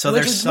 So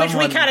which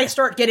we kind of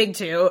start getting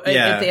to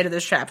at the end of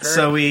this chapter.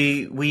 So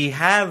we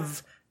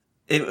have,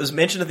 it was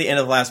mentioned at the end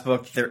of the last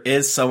book, there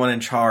is someone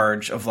in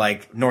charge of,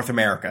 like, North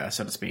America,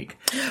 so to speak.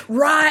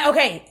 Right,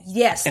 okay,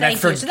 yes, and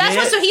thank you. So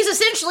that's so he's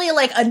essentially,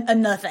 like, a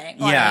nothing.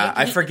 Yeah,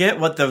 I forget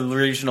what the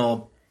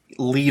regional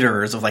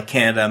leaders of like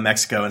Canada,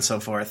 Mexico, and so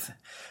forth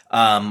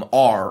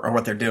are, or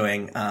what they're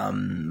doing.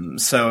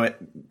 So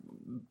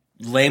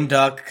lame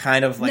duck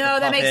kind of like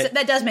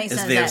that does make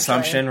sense. Is the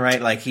assumption, right?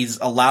 Like he's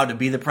allowed to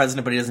be the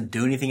president, but he doesn't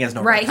do anything. He has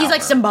no real power. He's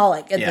like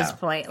symbolic at this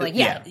point. Like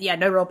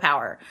no real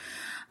power.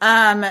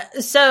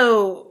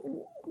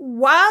 So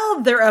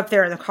while they're up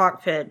there in the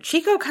cockpit,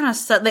 Chico kind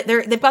of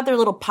they've got their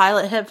little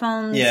pilot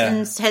headphones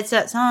and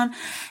headsets on,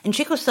 and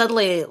Chico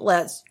subtly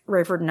lets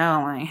Rayford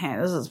know, like, hey,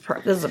 this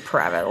is a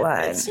private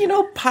line. It's,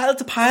 pilot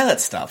to pilot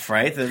stuff,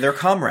 right? They're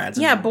comrades.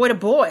 Yeah, boy to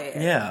boy.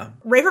 Yeah.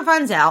 Rayford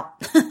finds out.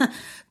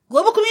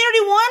 Global Community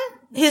 1,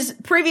 his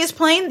previous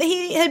plane that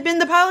he had been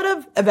the pilot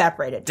of,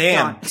 evaporated.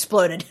 Damn. Gone.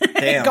 Exploded.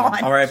 Damn.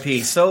 Gone.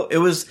 R.I.P. So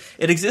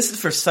it existed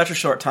for such a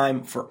short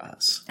time for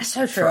us.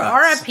 So true.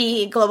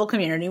 R.I.P. Global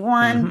Community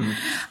 1. Mm-hmm.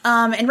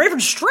 And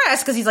Rayford's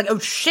stressed because he's like, oh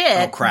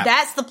shit. Oh crap.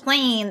 That's the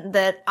plane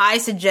that I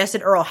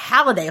suggested Earl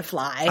Halladay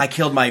fly. I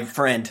killed my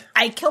friend.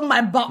 I killed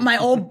my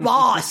old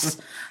boss.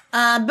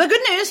 But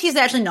good news, he's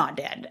actually not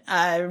dead.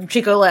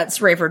 Chico lets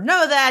Rayford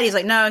know that. He's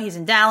like, no, he's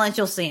in Dallas.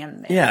 You'll see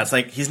him there. Yeah, it's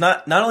like he's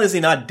not only is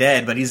he not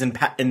dead, but he's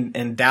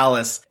in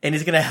Dallas, and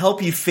he's gonna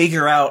help you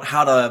figure out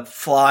how to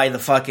fly the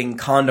fucking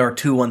Condor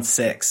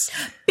 216.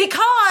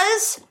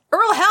 Because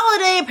Earl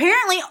Halladay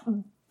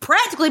apparently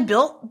practically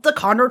built the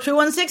Condor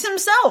 216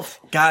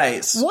 himself.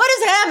 Guys. What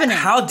is happening?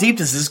 How deep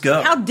does this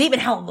go? How deep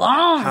and how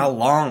long? How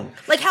long?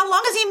 Like, how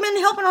long has he been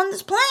helping on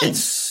this plane?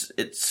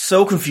 It's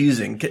so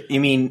confusing. I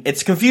mean,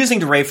 it's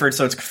confusing to Rayford,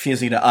 so it's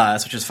confusing to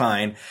us, which is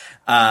fine.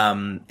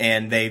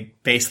 And they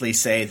basically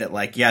say that,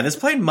 like, yeah, this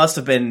plane must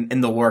have been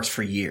in the works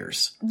for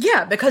years.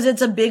 Yeah, because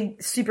it's a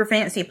big, super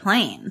fancy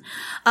plane.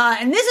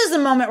 And this is the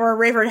moment where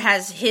Rayford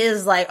has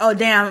his, like, oh,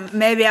 damn,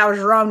 maybe I was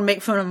wrong to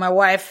make fun of my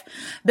wife.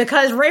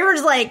 Because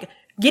Rayford's, like,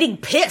 getting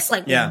pissed,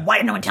 like, why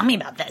didn't no one tell me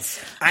about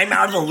this? I'm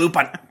out of the loop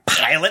on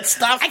pilot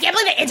stuff. I can't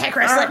believe the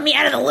Antichrist let me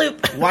out of the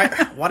loop.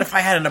 What if I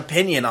had an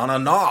opinion on a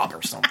knob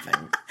or something?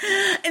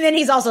 And then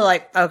he's also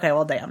like, okay,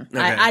 well, damn. Okay.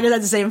 I did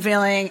have the same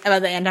feeling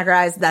about the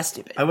Antichrist. That's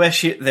stupid. I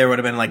wish there would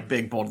have been, like,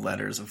 big, bold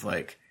letters of,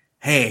 like,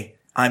 hey,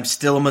 I'm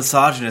still a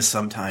misogynist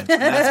sometimes. That's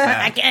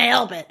bad. I can't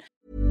help it.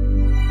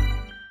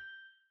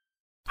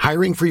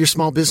 Hiring for your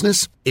small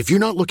business? If you're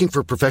not looking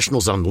for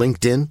professionals on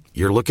LinkedIn,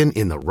 you're looking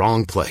in the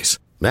wrong place.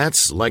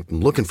 That's like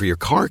looking for your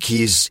car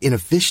keys in a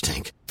fish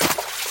tank.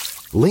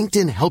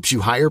 LinkedIn helps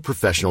you hire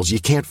professionals you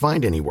can't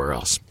find anywhere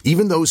else,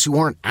 even those who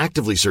aren't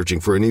actively searching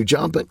for a new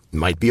job but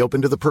might be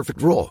open to the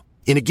perfect role.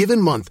 In a given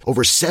month,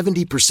 over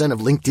 70% of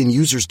LinkedIn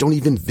users don't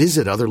even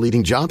visit other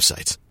leading job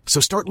sites. So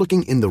start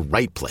looking in the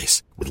right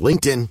place. With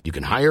LinkedIn, you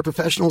can hire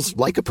professionals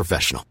like a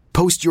professional.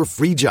 Post your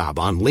free job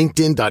on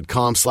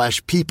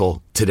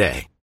linkedin.com/people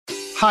today.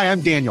 Hi,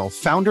 I'm Daniel,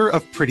 founder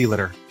of Pretty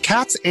Litter.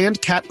 Cats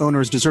and cat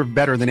owners deserve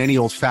better than any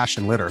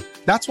old-fashioned litter.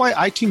 That's why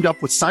I teamed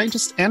up with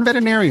scientists and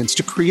veterinarians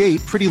to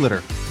create Pretty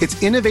Litter.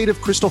 Its innovative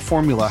crystal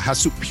formula has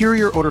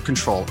superior odor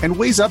control and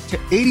weighs up to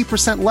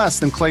 80% less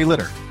than clay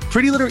litter.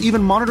 Pretty Litter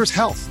even monitors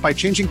health by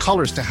changing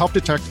colors to help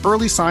detect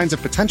early signs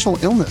of potential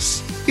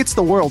illness. It's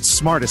the world's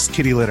smartest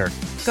kitty litter.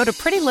 Go to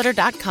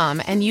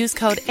prettylitter.com and use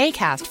code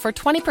ACAST for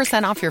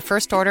 20% off your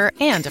first order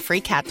and a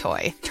free cat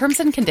toy. Terms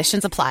and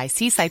conditions apply.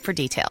 See site for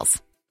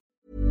details.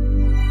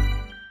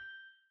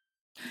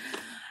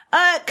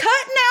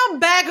 Cut now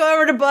back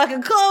over to Buck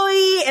and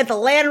Chloe at the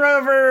Land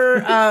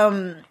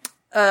Rover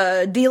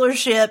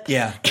dealership.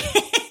 Yeah.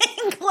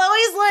 And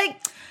Chloe's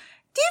like,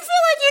 do you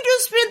feel like you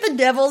just spent the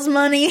devil's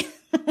money?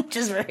 Which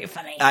is very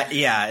funny.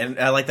 Yeah, and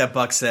I like that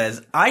Buck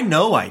says, I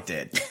know I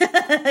did.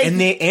 And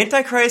the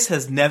Antichrist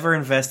has never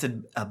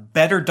invested a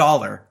better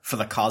dollar for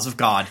the cause of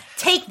God.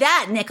 Take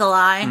that,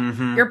 Nikolai.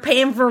 Mm-hmm. You're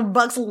paying for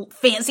Buck's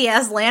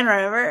fancy-ass Land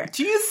Rover.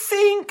 Do you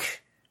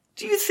think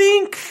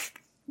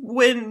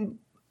when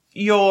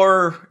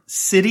your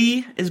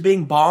city is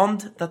being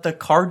bombed that the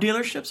car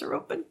dealerships are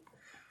open?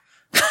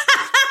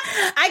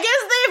 I guess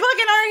they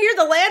fucking aren't here.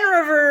 The Land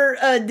Rover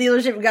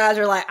dealership guys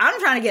are like, I'm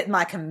trying to get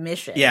my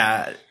commission.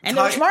 Yeah. And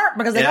they're smart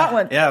because they got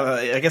one. Yeah,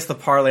 I guess the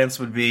parlance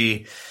would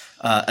be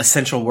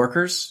essential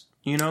workers,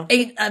 you know?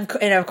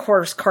 And of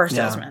course, car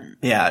salesmen.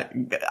 Yeah.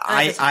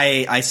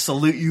 I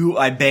salute you.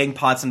 I bang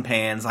pots and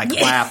pans. I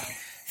clap.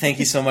 Thank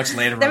you so much,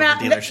 Land Rover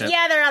dealership.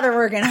 They're out there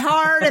working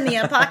hard in the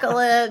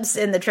apocalypse,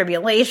 in the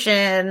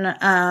tribulation.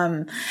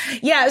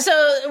 Yeah,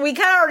 so we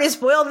kind of already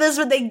spoiled this,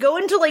 but they go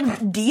into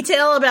like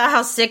detail about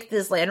how sick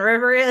this Land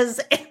Rover is.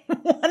 And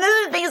one of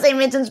the things they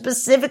mentioned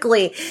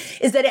specifically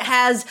is that it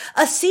has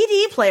a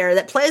CD player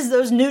that plays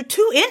those new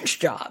 2-inch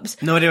jobs.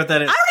 No idea what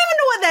that is. I don't even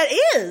know what that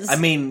is. I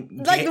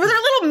mean, like, were there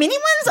little mini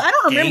ones? I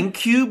don't remember.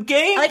 GameCube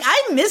games? Like,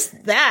 I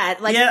missed that.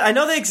 Like, yeah, I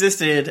know they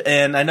existed,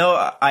 and I know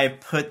I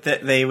put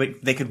that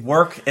they could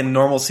work in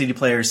normal CD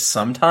players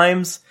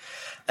sometimes,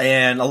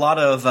 and a lot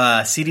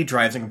of CD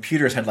drives and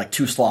computers had like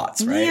 2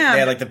 slots, right? Yeah. They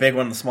had like the big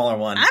one and the smaller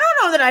one. I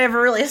don't know that I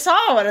ever really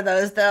saw one of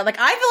those, though. Like,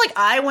 I feel like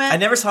I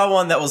never saw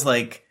one that was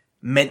like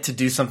meant to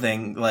do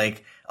something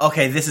like,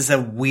 okay, this is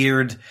a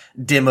weird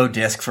demo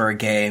disc for a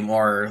game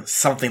or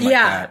something like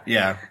that.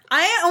 Yeah.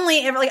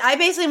 I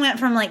basically went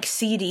from like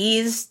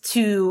CDs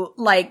to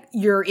like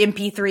your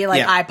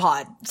MP3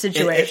 iPod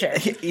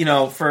situation. You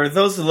know, for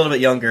those a little bit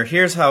younger,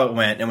 here's how it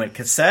went. It went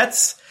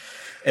cassettes,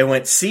 it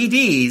went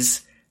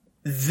CDs,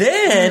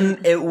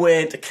 then it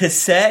went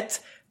cassette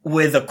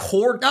with a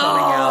cord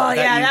coming out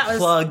that you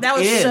plugged that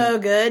was in so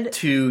good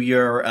to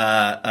your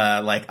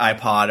like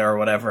iPod or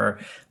whatever.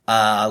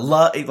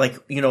 Like,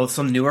 you know,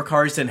 some newer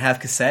cars didn't have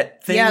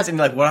cassette things, and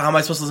like, how am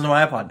I supposed to listen to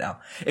my iPod now?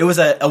 It was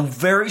a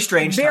very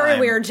strange time. Very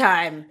weird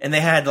time. And they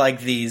had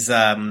like these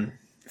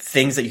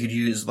things that you could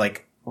use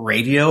like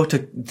radio to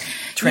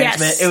transmit.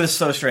 Yes. It was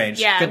so strange.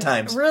 Yeah. Good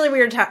times. Really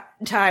weird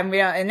time.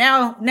 Yeah. And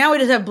now we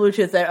just have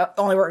Bluetooth that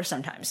only works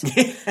sometimes.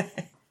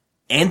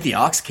 And the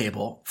aux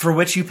cable for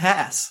which you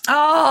pass.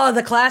 Oh,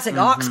 the classic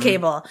aux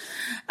cable.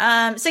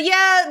 So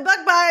yeah,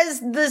 Buck buys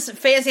this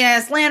fancy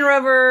ass Land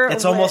Rover.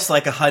 It's almost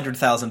like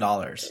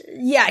 $100,000.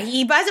 Yeah,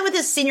 he buys it with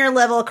his senior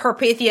level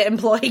Carpathia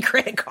employee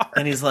credit card.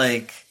 And he's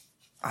like,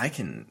 I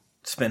can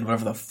spend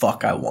whatever the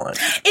fuck I want.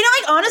 You know,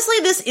 like, honestly,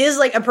 this is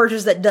like a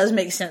purchase that does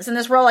make sense in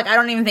this role. Like, I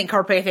don't even think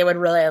Carpathia would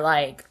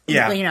really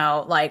you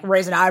know, like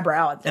raise an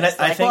eyebrow at this. And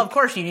I think, well, of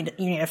course you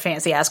need a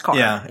fancy ass car.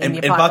 Yeah, and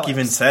Buck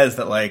even says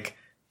that like,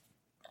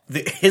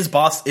 his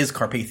boss is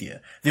Carpathia.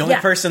 The only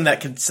person that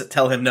can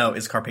tell him no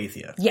is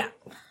Carpathia. Yeah.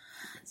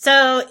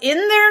 So in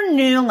their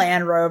new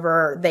Land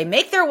Rover, they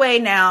make their way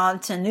now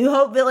to New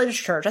Hope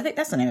Village Church. I think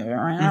that's the name of it,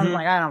 right?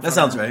 Mm-hmm. That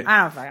sounds right.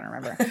 I don't fucking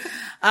remember.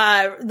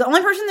 The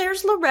only person there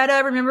is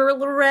Loretta. Remember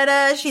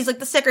Loretta? She's like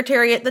the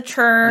secretary at the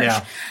church.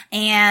 Yeah.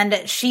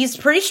 And she's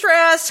pretty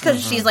stressed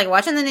because she's like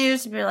watching the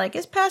news to be like,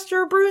 is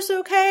Pastor Bruce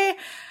okay?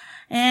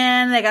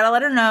 And they gotta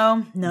let her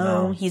know.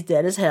 No, he's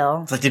dead as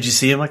hell. It's like, did you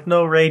see him? Like,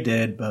 no, Ray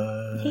did,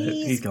 but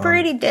he's gone.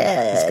 Pretty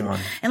dead. He's gone.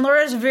 And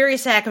Loretta's very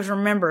sad because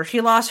remember, she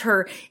lost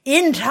her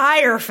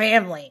entire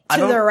family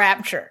to the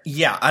rapture.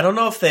 Yeah, I don't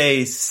know if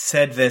they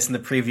said this in the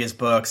previous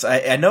books.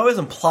 I know it was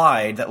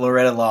implied that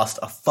Loretta lost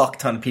a fuck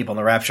ton of people in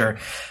the rapture.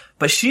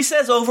 But she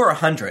says over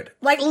 100.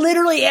 Like,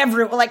 literally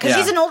everyone. Like, cause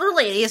she's an older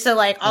lady, so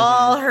like,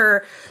 all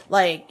her,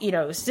 like, you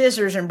know,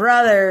 sisters and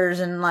brothers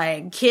and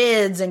like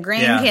kids and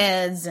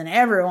grandkids and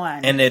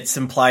everyone. And it's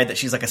implied that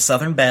she's like a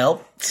Southern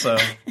belle, so,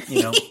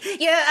 you know.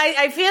 Yeah,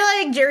 I feel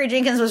like Jerry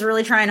Jenkins was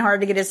really trying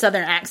hard to get his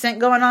Southern accent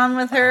going on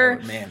with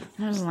her. Oh, man.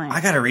 I was like, I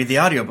gotta read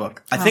the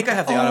audiobook. I think I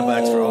have the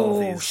audiobooks for all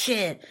of these. Oh,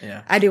 shit.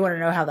 Yeah. I do want to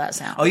know how that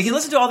sounds. Oh, you can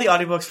listen to all the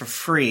audiobooks for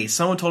free.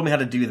 Someone told me how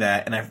to do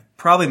that, and I've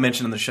probably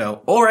mentioned on the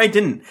show, or I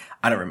didn't.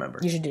 I don't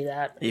remember. You should do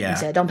that. Yeah.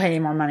 Instead, don't pay any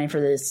more money for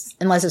this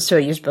unless it's to a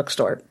used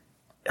bookstore.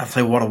 I'll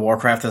play World of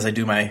Warcraft as I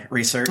do my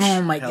research.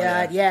 Oh my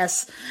god,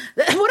 yes.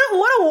 What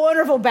a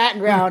wonderful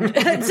background to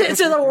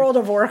the World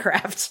of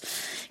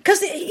Warcraft.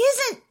 Because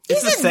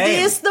isn't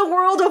this the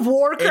World of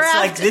Warcraft? It's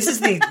like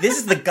this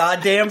is the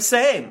goddamn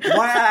same.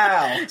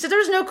 Wow. So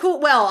there's no cool.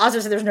 Well, I was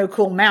gonna say there's no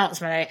cool mounts,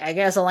 but I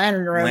guess a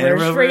Land Rover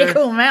is a pretty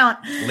cool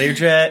mount.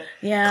 Learjet,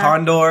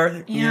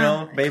 Condor, you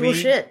know, baby. Cool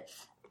shit.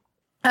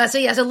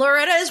 So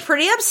Loretta is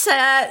pretty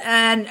upset,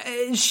 and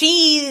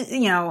she's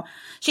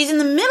in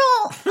the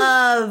middle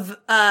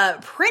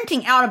of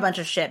printing out a bunch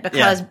of shit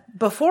because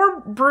before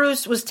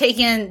Bruce was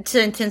taken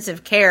to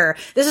intensive care,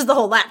 this is the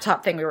whole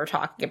laptop thing we were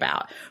talking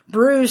about.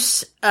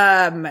 Bruce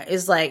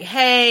is like,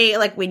 hey,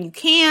 like when you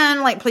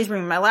can, like please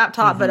bring me my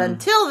laptop, but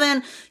until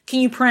then,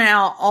 can you print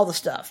out all the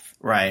stuff?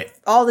 Right.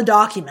 All the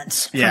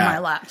documents from my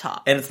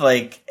laptop. And it's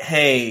like,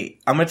 hey,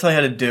 I'm going to tell you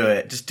how to do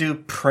it. Just do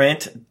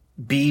print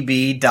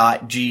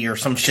bb.g or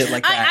some shit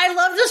like that. I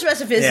love the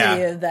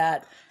specificity of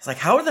that. It's like,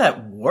 how would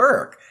that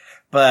work?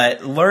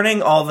 But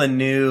learning all the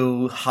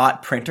new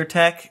hot printer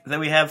tech that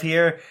we have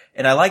here,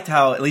 and I liked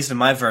how, at least in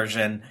my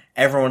version,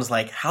 everyone's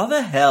like, how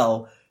the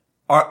hell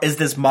is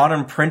this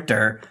modern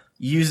printer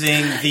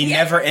using the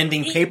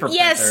never-ending paper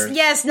printers?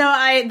 Yes, no,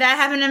 that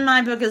happened in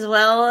my book as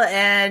well,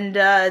 and,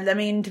 I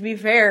mean, to be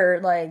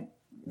fair, like,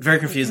 very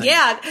confusing.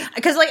 Yeah,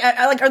 because like,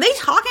 are they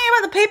talking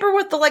about the paper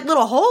with the like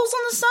little holes on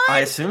the side? I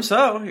assume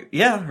so.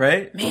 Yeah,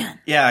 right. Man.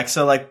 Yeah,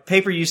 so like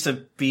paper used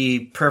to be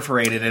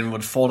perforated and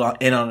would fold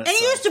in on itself.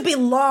 And it used to be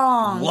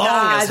long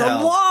as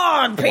hell. A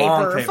long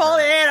paper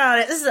folded in on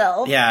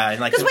itself. Yeah, and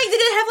like because wait,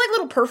 did it have like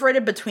little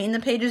perforated between the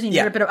pages and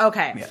you rip it up?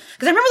 Okay, because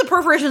Yeah. I remember the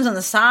perforations on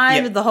the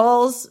side with the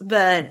holes,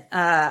 but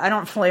I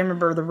don't fully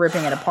remember the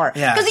ripping it apart.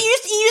 Yeah, because you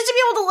used to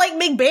be able to like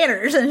make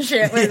banners and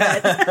shit with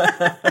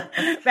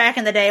it back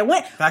in the day.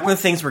 Back when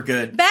things were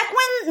good. Back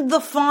when the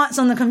fonts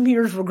on the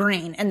computers were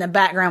green and the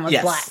background was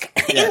black.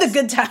 In the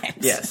good times.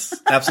 Yes,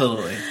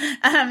 absolutely.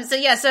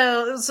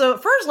 So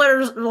first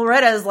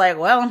Loretta is like,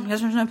 well, I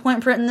guess there's no point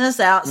in printing this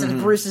out since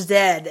Bruce is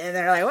dead. And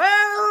they're like,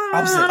 well,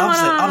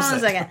 opposite. A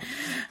second.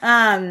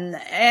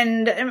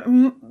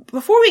 And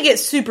before we get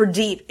super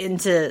deep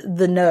into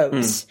the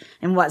notes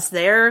and what's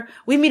there,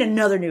 we meet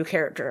another new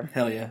character.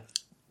 Hell yeah.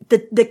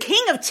 The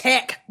king of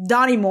tech,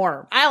 Donnie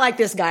Moore. I like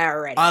this guy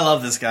already. I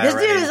love this guy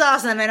already. This dude is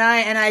awesome, and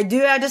I do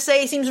have to say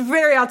he seems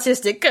very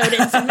autistic coded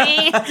to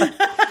me.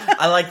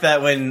 I like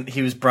that when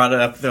he was brought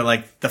up, they're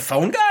like, the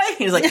phone guy?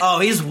 He's like, oh,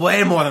 he's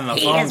way more than the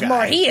phone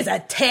guy. He is a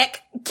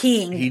tech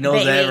king. He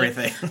knows baby.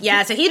 everything.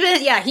 Yeah, so he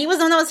was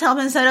the one that was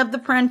helping set up the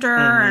printer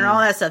and all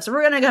that stuff. So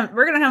we're gonna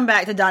come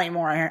back to Donnie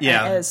Moore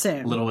here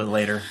soon. A little bit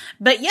later.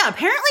 But yeah,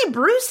 apparently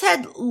Bruce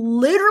had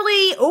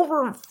literally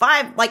over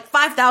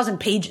 5,000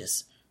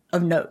 pages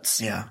of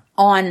notes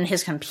on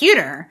his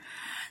computer.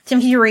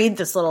 Tim, can you read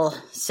this little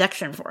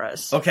section for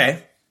us?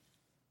 Okay.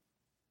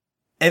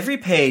 Every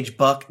page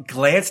Buck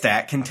glanced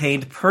at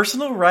contained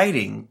personal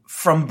writing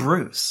from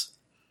Bruce.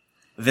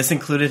 This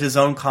included his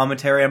own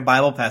commentary on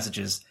Bible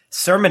passages,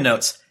 sermon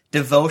notes,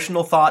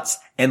 devotional thoughts,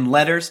 and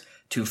letters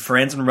to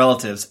friends and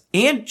relatives,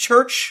 and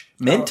church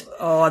mint.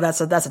 Oh, that's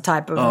a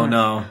typo. Oh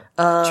no.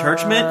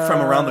 Church mint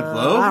from around the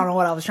globe? I don't know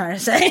what I was trying to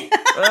say.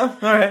 Well,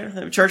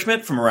 alright. Church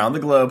mint from around the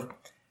globe.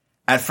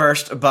 At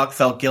first, Buck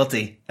felt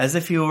guilty, as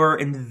if he were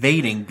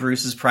invading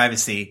Bruce's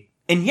privacy.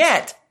 And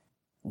yet,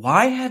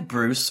 why had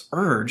Bruce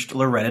urged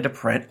Loretta to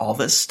print all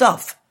this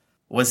stuff?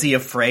 Was he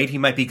afraid he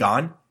might be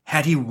gone?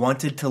 Had he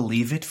wanted to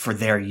leave it for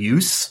their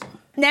use?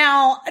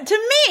 Now,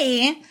 to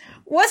me,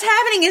 what's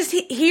happening is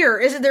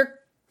that they're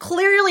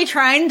clearly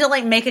trying to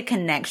like make a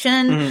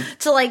connection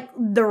to like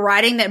the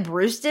writing that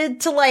Bruce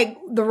did to like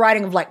the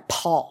writing of like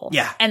Paul.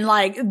 Yeah. And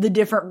like the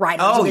different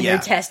writings of the New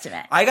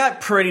Testament. I got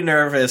pretty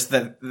nervous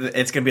that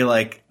it's going to be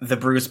like the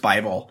Bruce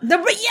Bible. Because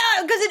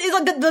it is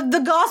like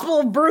the Gospel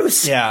of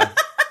Bruce. Yeah.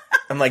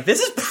 I'm like,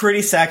 this is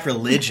pretty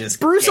sacrilegious.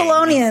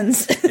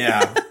 Bruceolonians.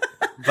 Yeah.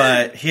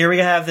 But here we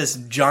have this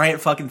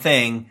giant fucking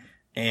thing,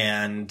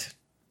 and,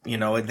 you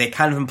know, they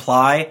kind of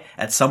imply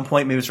at some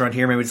point, maybe it's around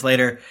here, maybe it's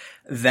later,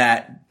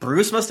 that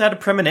Bruce must have had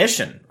a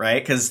premonition,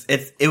 right? Because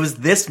it was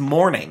this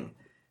morning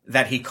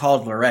that he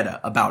called Loretta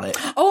about it.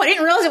 Oh, I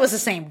didn't realize it was the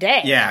same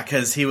day. Yeah,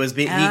 because he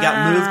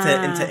got moved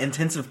into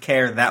intensive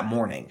care that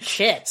morning.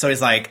 Shit. So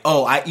he's like,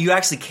 oh, you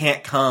actually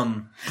can't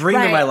come. Bring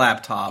me my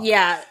laptop.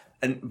 Yeah.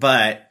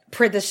 But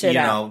print the shit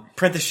out.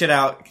 Print the shit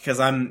out because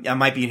I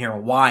might be in here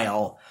a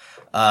while.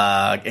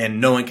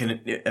 and no one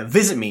can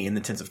visit me in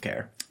intensive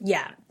care.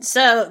 Yeah.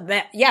 So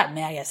that, man,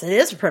 I guess it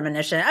is a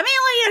premonition. I mean,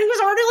 like, he was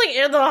already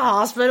like in the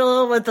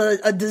hospital with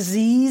a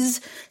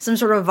disease, some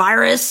sort of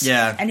virus.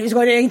 Yeah. And he was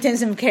going to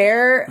intensive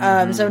care.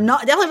 So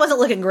definitely wasn't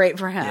looking great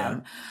for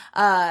him.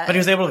 Yeah. But he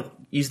was able to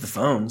use the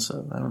phone,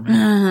 so I don't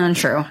know.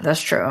 True.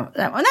 That's true. And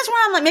that's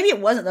why I'm like, maybe it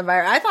wasn't the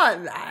virus.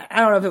 I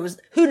don't know if it was,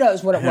 who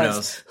knows what it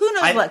was. Who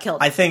knows what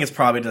killed him? I think it's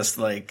probably just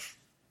like,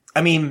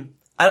 I mean,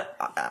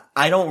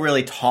 I don't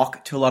really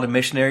talk to a lot of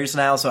missionaries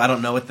now, so I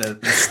don't know what the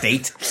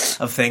state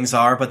of things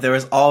are, but there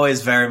was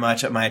always very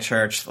much at my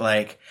church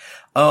like,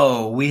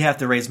 oh, we have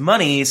to raise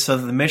money so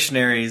that the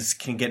missionaries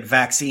can get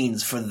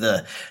vaccines for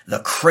the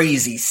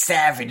crazy,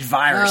 savage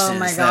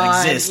viruses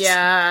that exist.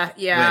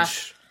 Yeah.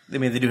 Which, I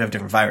mean, they do have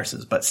different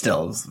viruses, but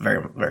still, it's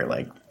very, very,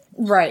 like,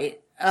 right.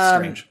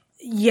 strange.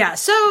 Yeah,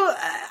 so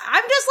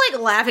I'm just,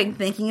 like, laughing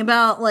thinking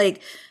about,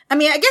 like, I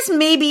mean, I guess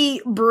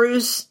maybe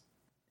Bruce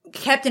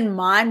kept in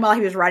mind while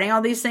he was writing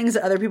all these things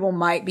that other people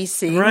might be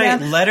seeing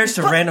them. Letters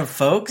to random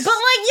folks. But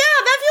like,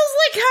 yeah, that feels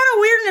like kind of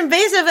weird and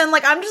invasive. And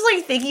like, I'm just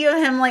like thinking of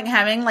him like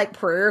having like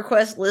prayer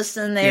request lists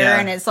in there,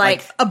 and it's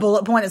like a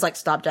bullet point is like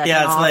stop jacking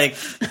off. Yeah,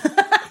 it's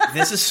like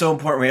this is so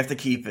important. We have to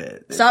keep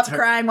it. Stop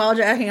crying while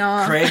jacking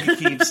off. Craig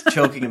keeps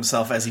choking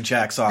himself as he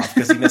jacks off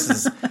because he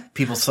misses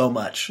people so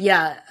much.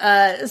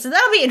 Yeah. So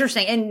that'll be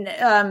interesting.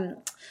 And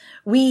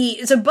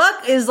so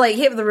Buck is like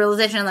hit with the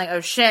realization like, oh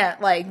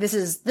shit, like this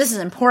is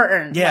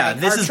important. Yeah, like,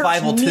 this is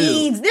Bible too.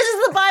 This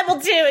is the Bible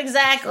too,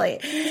 exactly.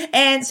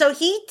 And so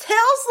he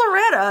tells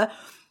Loretta,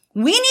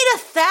 we need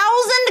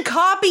 1,000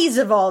 copies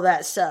of all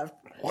that stuff.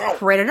 Wow.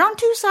 Printed on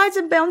 2 sides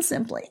and bound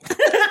simply. and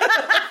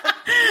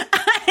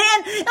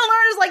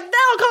Loretta's like,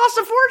 that'll cost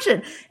a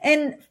fortune.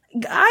 And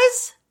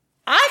guys,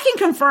 I can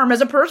confirm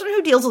as a person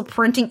who deals with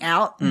printing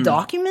out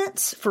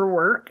documents for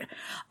work,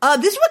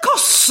 this would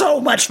cost so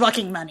much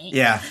fucking money.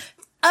 Yeah.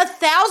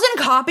 1,000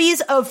 copies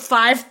of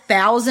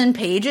 5,000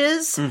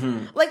 pages.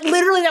 Like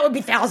literally that would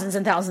be thousands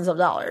and thousands of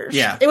dollars.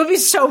 Yeah. It would be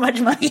so much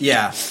money.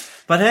 Yeah.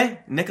 But hey,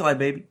 Nikolai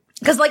baby.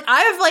 Cause like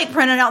I've like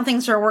printed out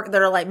things for work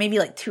that are like maybe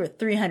like 200 or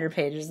 300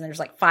 pages and there's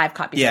like 5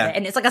 copies of it.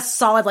 And it's like a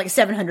solid like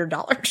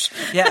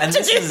 $700. Yeah. And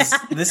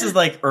this is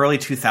like early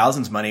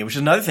 2000s money, which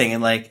is another thing.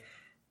 And like,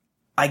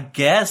 I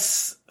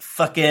guess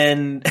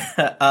fucking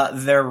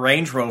their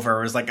Range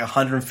Rover was like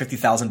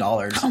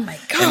 $150,000. Oh my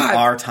god! In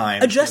our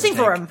time, adjusting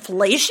for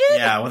inflation.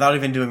 Yeah, without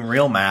even doing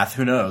real math,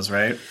 who knows,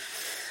 right?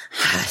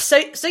 So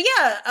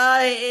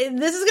yeah,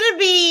 this is gonna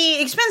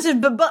be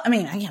expensive, but I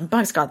mean, again,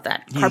 Buck's got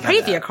that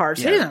Carpathia card,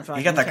 so he doesn't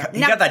fucking care.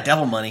 He got that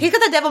devil money. He's got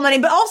that devil money,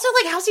 but also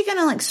like, how's he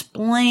gonna like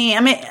explain?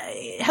 I mean,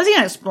 how's he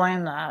gonna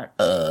explain that?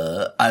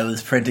 I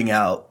was printing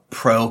out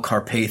pro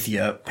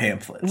Carpathia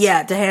pamphlets.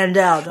 Yeah, to hand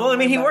out. Well, I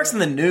mean, he works in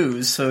the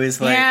news, so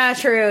he's like, yeah,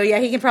 true. Yeah,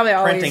 he can probably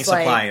always printing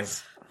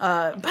supplies.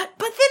 But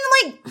then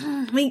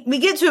like we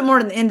get to it more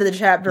at the end of the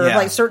chapter of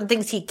like certain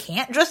things he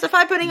can't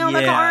justify putting on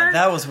the card.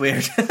 That was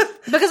weird.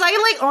 Because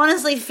I like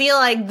honestly feel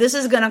like this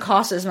is gonna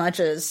cost as much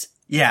as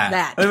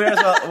that. I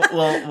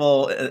mean,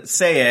 we'll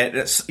say it.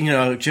 It's, you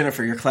know,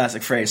 Jennifer, your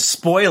classic phrase,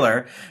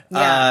 spoiler.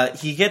 Yeah.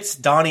 He gets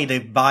Donnie to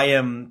buy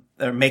him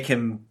or make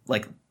him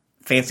like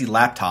fancy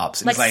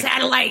laptops. Like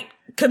satellite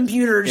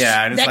computers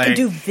that can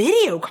do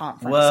video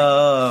conferencing.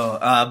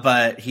 Whoa.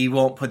 But he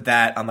won't put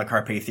that on the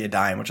Carpathia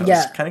dime, which I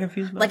was kind of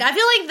confused about. Like, I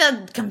feel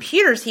like the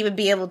computers he would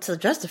be able to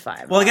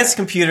justify. Well, I guess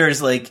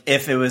computers, like,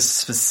 if it was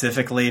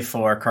specifically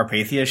for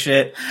Carpathia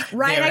shit,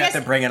 right, they would have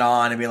to bring it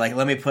on and be like,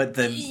 let me put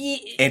the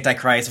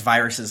Antichrist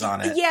viruses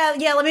on it.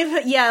 Yeah, let me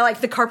put,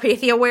 like, the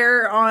Carpathia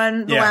ware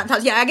on the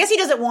laptops. Yeah, I guess he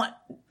doesn't want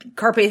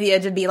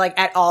Carpathia to be like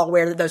at all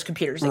aware that those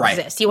computers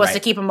exist. He wants to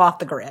keep them off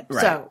the grid.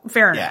 Right. So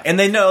fair enough. Yeah, and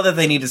they know that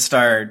they need to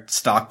start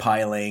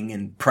stockpiling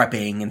and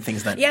prepping and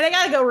things like that. Yeah, they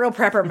gotta go real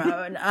prepper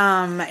mode.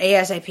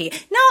 ASAP.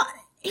 Now,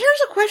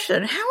 here's a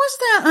question: how is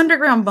that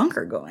underground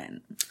bunker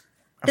going?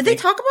 Did they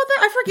talk about that?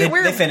 I forget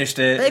where they finished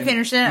it. They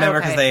finished it.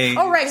 Remember, because they?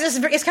 Oh, right. Because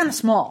it's kind of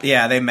small.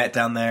 Yeah, they met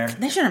down there.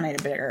 They should have made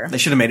it bigger. They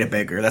should have made it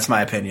bigger. That's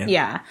my opinion.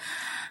 Yeah.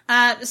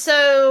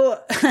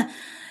 So.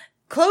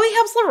 Chloe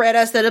helps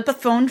Loretta set up a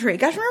phone tree.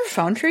 Guys, remember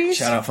phone trees?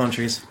 Shout out phone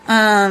trees.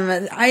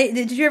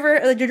 Did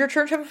your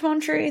church have a phone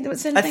tree that would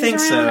send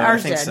things around? I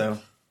think so.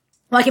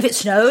 Like if it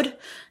snowed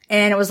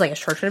and it was like, is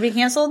church going to be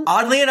canceled?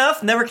 Oddly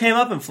enough, never came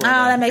up in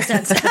Florida. Oh, that makes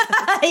sense.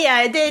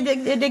 Yeah, it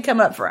did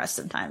come up for us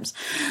sometimes.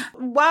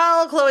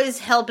 While Chloe's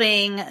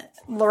helping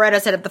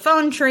Loretta set up the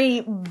phone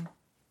tree,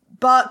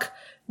 Buck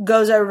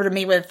goes over to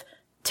meet with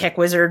tech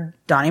wizard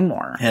Donnie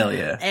Moore. Hell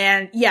yeah.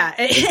 And yeah,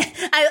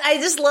 I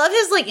just love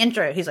his like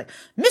intro. He's like,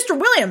 Mr.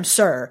 Williams,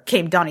 sir,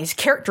 came Donnie's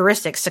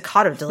characteristic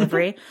staccato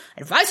delivery.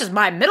 Advice is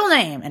my middle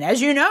name. And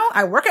as you know,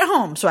 I work at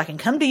home, so I can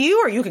come to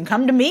you or you can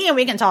come to me and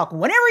we can talk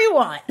whenever you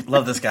want.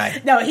 Love this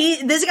guy. No,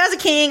 this guy's a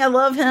king. I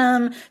love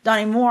him.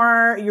 Donnie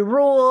Moore, you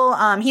rule.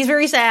 He's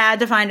very sad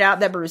to find out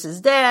that Bruce is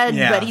dead,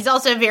 but he's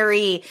also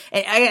very,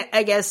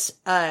 I guess,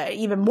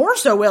 even more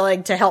so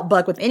willing to help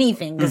Buck with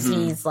anything because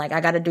he's like,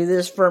 I gotta do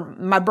this for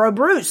my bro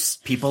Bruce.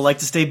 People like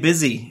to stay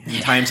busy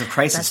in times of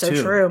crisis, That's too.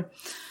 so true.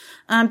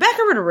 Back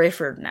over to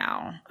Rayford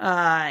now.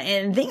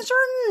 And things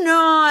are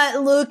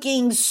not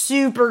looking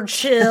super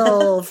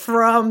chill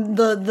from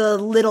the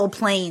little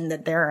plane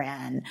that they're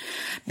in.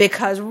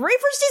 Because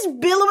Rayford sees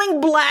billowing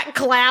black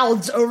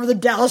clouds over the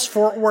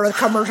Dallas-Fort Worth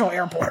commercial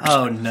airport.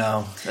 Oh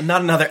no.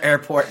 Not another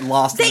airport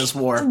lost in this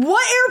war.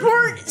 What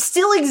airport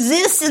still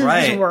exists in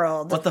this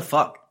world? What the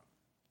fuck?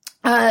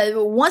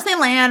 Once they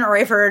land,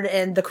 Rayford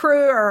and the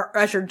crew are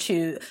ushered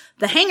to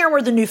the hangar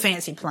where the new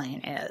fancy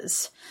plane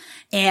is.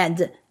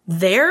 And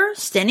there,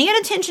 standing at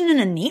attention in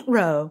a neat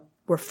row,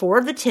 were 4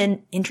 of the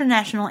 10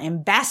 international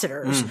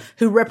ambassadors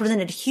who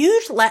represented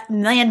huge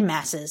land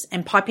masses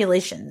and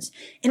populations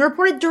and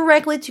reported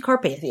directly to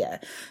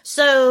Carpathia.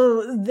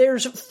 So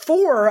there's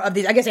 4 of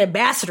these, I guess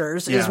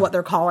ambassadors is what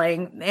they're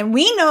calling. And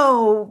we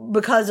know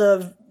because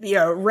of,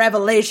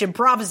 Revelation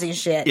prophecy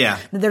shit that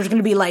there's going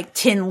to be like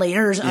 10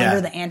 leaders under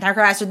the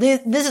Antichrist. So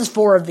this is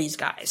 4 of these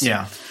guys.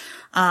 Yeah.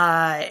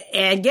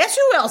 And guess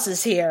who else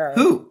is here?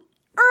 Who?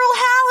 Earl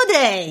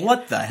Halliday.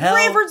 What the hell?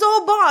 Rayford's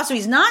old boss. So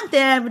he's not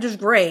dead, which is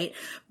great.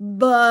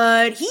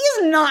 But he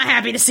is not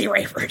happy to see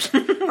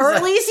Rayford. Or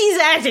at least he's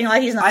acting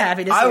like he's not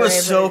happy to see Rayford. I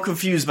was so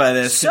confused by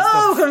this.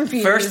 So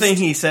confused. First thing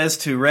he says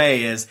to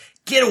Ray is,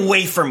 "Get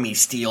away from me,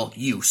 Steele,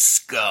 you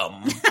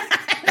scum."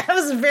 That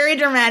was very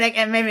dramatic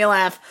and made me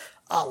laugh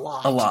a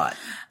lot. A lot.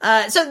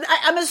 So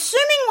I'm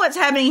assuming what's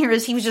happening here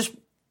is he was just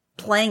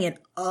playing it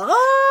up.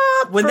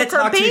 When they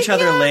talk to each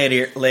other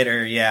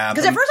later, yeah.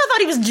 Because at first I thought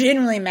he was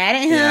genuinely mad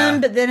at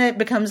him, but then it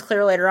becomes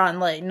clear later on,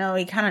 like, no,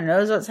 he kind of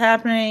knows what's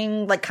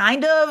happening. Like,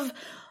 kind of.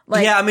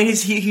 Like, yeah, I mean,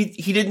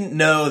 he didn't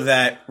know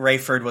that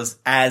Rayford was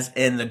as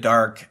in the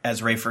dark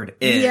as Rayford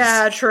is.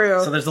 Yeah,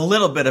 true. So there's a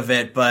little bit of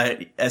it,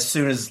 but as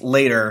soon as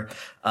later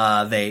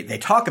they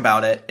talk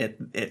about it,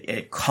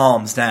 it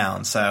calms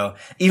down. So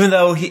even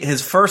though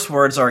his first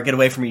words are "get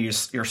away from me,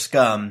 you're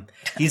scum,"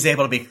 he's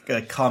able to be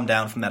calmed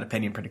down from that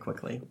opinion pretty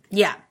quickly.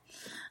 Yeah.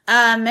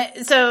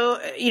 So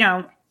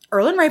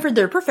Earl and Rayford,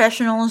 they're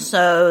professionals,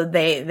 so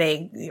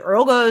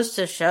Earl goes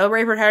to show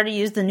Rayford how to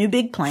use the new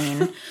big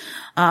plane.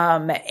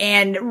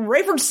 And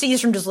Rayford sees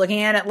from just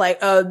looking at it like,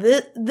 oh,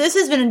 this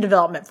has been in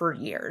development for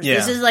years. Yeah.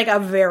 This is like a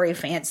very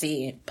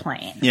fancy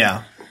plane.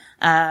 Yeah.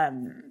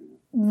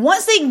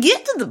 Once they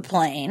get to the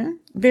plane,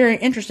 very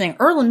interesting,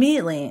 Earl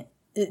immediately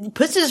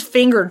puts his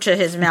finger to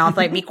his mouth,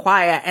 like, be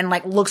quiet, and,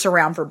 like, looks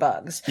around for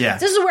bugs. Yeah.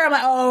 This is where I'm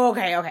like, oh,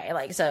 okay.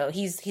 Like, so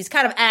he's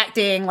kind of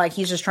acting like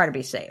he's just trying to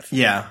be safe.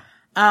 Yeah.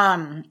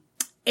 And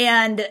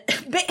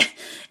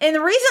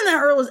the reason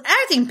that Earl is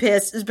acting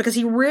pissed is because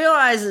he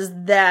realizes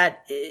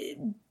that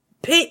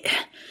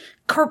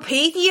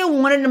Carpathia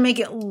wanted to make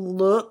it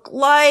look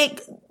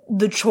like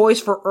the choice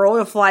for Earl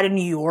to fly to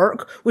New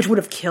York, which would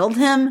have killed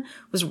him,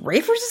 was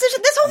Rayford's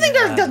decision. This whole thing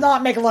does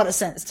not make a lot of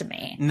sense to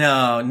me.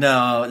 No.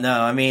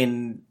 I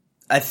mean,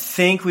 I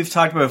think we've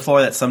talked about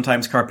before that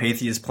sometimes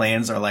Carpathia's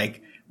plans are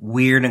like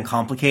weird and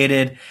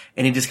complicated,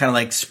 and he just kind of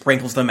like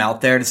sprinkles them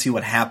out there to see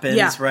what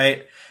happens,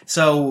 right?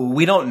 So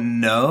we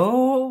don't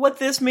know what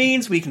this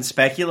means. We can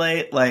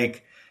speculate,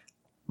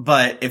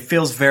 but it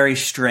feels very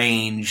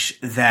strange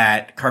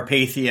that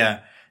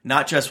Carpathia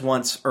not just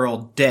wants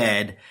Earl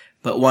dead,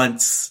 but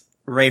wants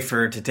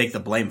Rayford to take the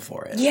blame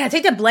for it. Yeah,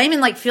 take the blame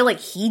and feel like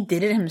he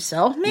did it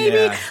himself, maybe?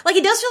 Yeah. Like,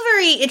 it does feel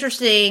very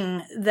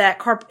interesting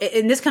that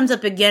and this comes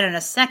up again in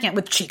a second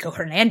with Chico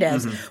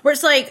Hernandez, where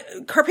it's like,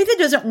 Carpathia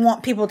doesn't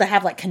want people to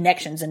have,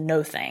 connections and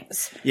know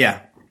things.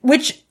 Yeah.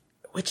 Which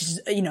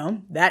is,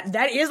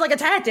 that is like a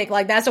tactic.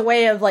 Like, that's a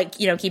way of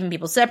keeping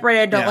people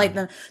separated. Don't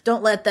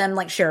let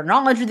them share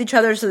knowledge with each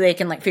other so they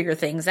can figure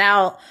things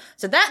out.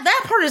 So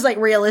that part is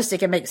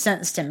realistic and makes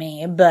sense to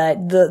me.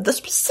 But the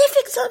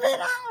specifics of it,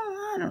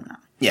 I don't know.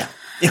 Yeah.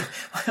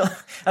 Well,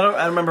 I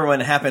don't remember when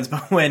it happens,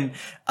 but when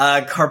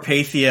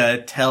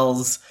Carpathia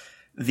tells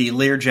the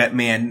Learjet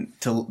man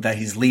that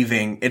he's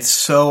leaving, it's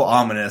so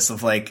ominous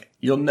of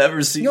you'll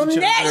never see each other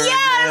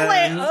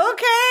again.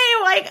 Okay,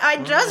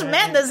 I just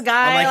met this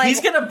guy. I'm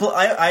he's gonna.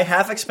 I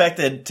half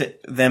expected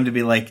them to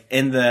be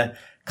in the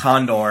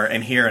Condor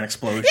and hear an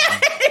explosion. Yeah,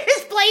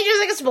 his plane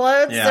just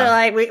explodes. Yeah.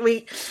 So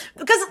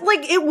because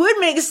it would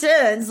make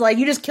sense.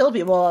 You just kill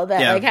people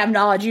that have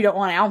knowledge you don't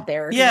want out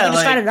there. Yeah, you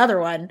just find another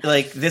one.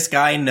 This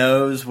guy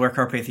knows where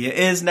Carpathia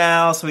is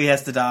now, so he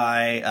has to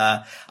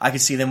die. I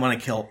could see them want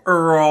to kill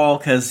Earl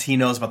because he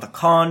knows about the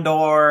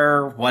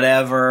Condor,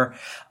 whatever.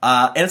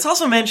 And it's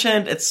also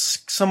mentioned,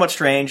 it's somewhat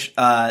strange,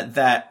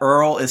 that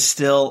Earl is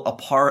still a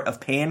part of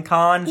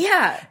PanCon.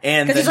 Yeah.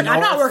 And because he's I'm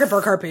not working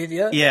for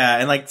Carpathia. Yeah,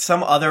 and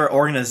some other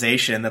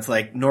organization that's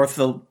North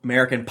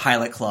American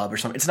Pilot Club or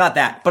something. It's not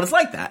that, but it's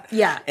like that.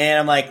 Yeah.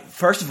 And I'm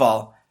first of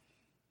all,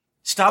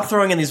 stop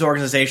throwing in these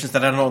organizations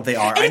that I don't know what they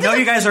are. I know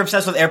you guys are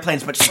obsessed with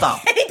airplanes, but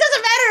stop. It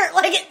doesn't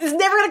matter. It's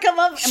never gonna come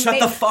up. Shut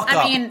the fuck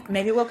up. I mean,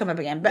 maybe it will come up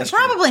again, but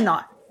probably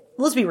not.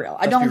 Let's be real.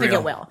 I don't think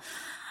it will.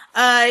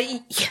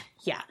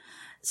 Yeah.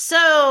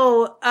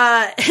 So,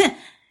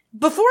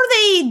 before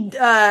they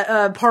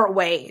part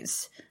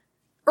ways,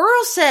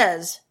 Earl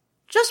says,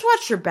 "Just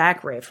watch your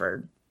back,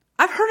 Rayford.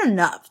 I've heard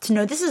enough to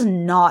know this is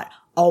not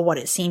all what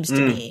it seems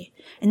to be.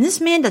 And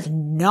this man does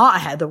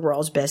not have the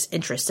world's best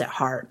interests at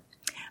heart.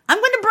 I'm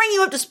going to bring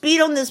you up to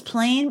speed on this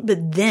plane,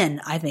 but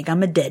then I think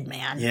I'm a dead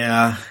man.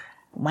 Yeah.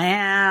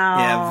 Wow.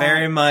 Yeah,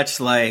 very much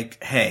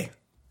like, hey,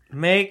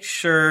 make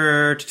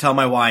sure to tell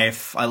my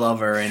wife I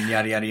love her and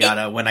yada, yada,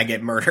 yada when I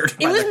get murdered.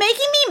 It was making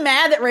me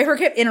mad that Rayford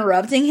kept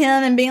interrupting him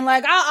and being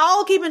like,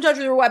 I'll keep in touch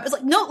with your wife. It's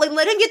like, no, like,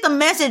 let him get the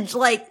message.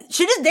 Like,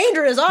 shit is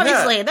dangerous,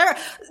 obviously. Yeah. There's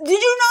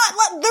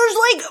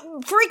like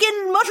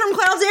freaking mushroom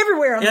clouds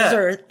everywhere on this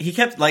earth. He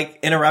kept like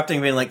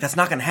interrupting, being like, that's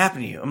not going to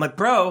happen to you. I'm like,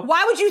 bro.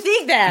 Why would you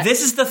think that?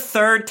 This is the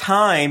third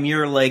time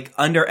you're like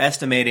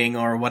underestimating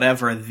or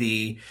whatever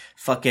the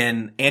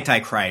fucking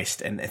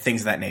Antichrist and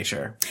things of that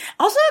nature.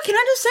 Also, can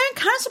I just say, I'm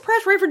kind of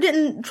surprised Rayford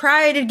didn't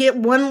try to get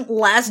one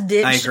last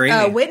ditch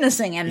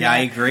witnessing in there. I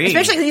agree.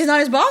 Especially because he's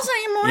not his boss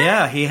anymore.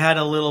 Yeah, he had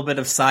a little bit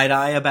of side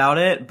eye about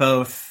it,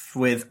 both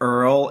with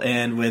Earl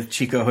and with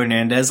Chico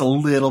Hernandez a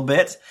little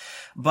bit.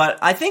 But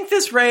I think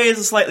this Ray is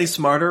a slightly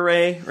smarter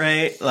Ray,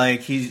 right? Like,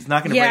 he's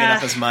not going to bring it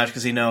up as much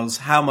because he knows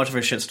how much of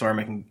a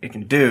shitstorm it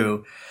can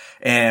do.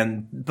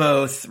 And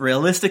both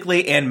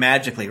realistically and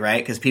magically,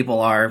 right? Because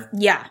people are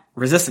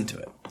resistant to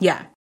it.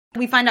 Yeah.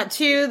 We find out,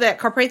 too, that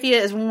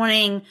Carpathia is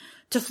wanting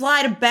to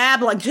fly to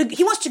Babylon.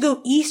 He wants to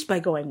go east by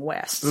going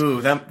west. Ooh,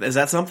 is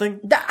that something?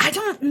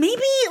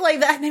 Maybe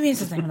it's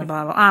the thing in the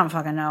Bible. I don't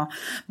fucking know.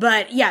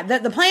 But yeah,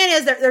 the plan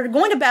is they're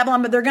going to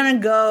Babylon, but they're going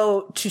to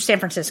go to San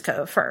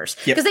Francisco first.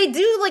 Because they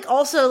do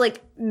also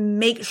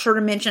make sure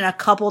to mention a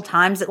couple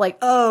times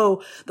that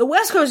the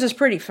West Coast is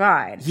pretty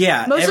fine.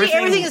 Yeah. Mostly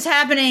everything that's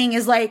happening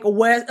is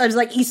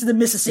east of the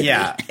Mississippi.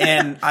 Yeah.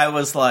 And I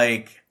was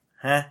like,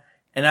 huh?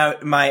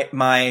 And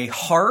my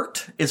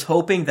heart is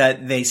hoping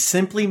that they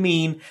simply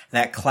mean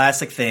that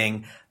classic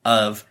thing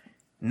of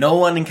no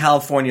one in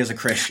California is a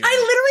Christian.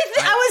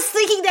 I was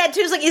thinking that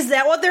too. It's like, is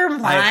that what they're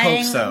implying?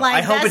 I hope so.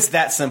 I hope it's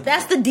that simple.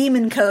 That's the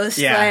Demon Coast.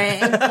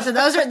 Yeah. So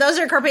those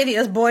are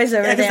Carpathia's boys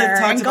over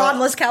there in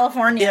godless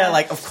California. Yeah,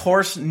 of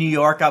course New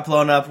York got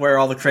blown up where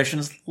all the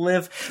Christians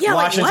live. Yeah,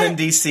 Washington,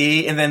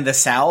 D.C., and then the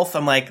South.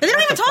 I'm like, but they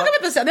don't even talk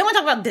about the South. They want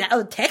to talk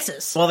about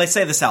Texas. Well, they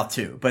say the South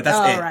too, but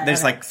that's it. Right, they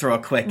just throw a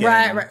quick in.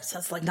 Right. So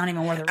it's not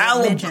even worth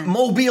a mention.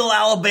 Mobile,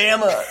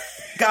 Alabama.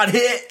 Got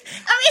hit.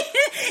 I mean,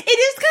 it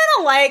is kind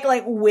of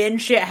like when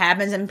shit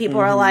happens and people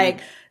are like,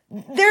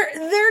 they're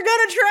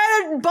gonna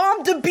try to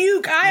bomb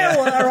Dubuque,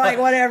 Iowa, or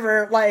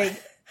whatever.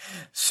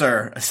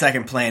 Sir, a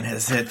second plane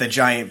has hit the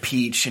Giant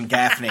Peach in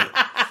Gaffney.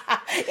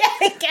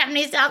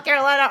 Gaffney, South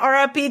Carolina.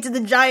 RIP to the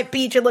Giant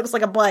Peach. It looks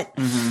like a butt.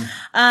 Guys,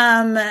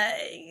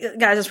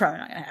 it's probably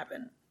not gonna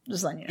happen.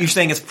 Just letting you know. You're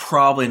saying it's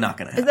probably not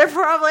going to happen.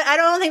 I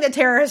don't think the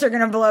terrorists are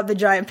going to blow up the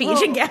Giant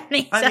Peach in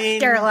Gaffney, South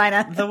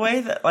Carolina. The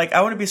way that,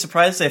 I wouldn't be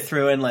surprised if they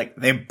threw in,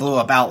 they blew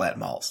up outlet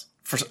malls.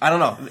 I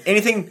don't know.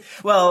 Anything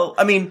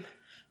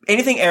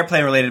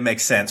airplane related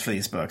makes sense for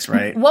these books,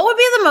 right? What would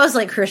be the most,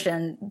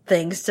 Christian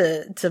things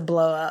to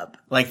blow up?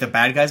 Like the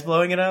bad guys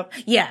blowing it up?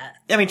 Yeah.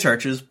 I mean,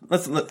 churches.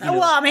 Obviously,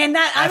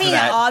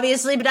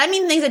 but I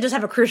mean things that just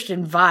have a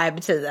Christian vibe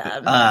to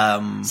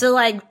them. So,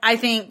 I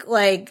think,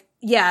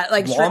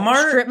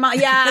 Walmart? Strip mall.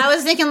 Yeah, I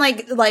was thinking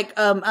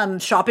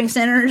shopping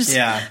centers.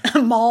 Yeah.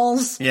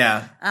 Malls.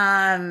 Yeah.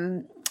 I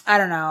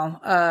don't know.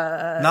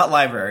 Not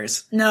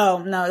libraries.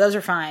 No, those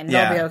are fine.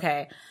 They'll be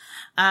okay.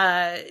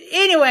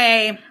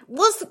 Anyway,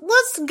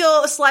 let's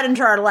go slide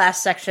into our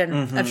last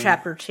section of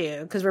chapter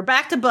 2, because we're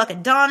back to Buck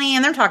and Donnie,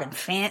 and they're talking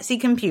fancy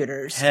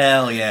computers.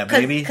 Hell yeah,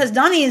 baby. Because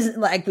Donnie is,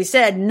 like we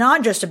said,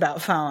 not just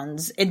about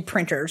phones and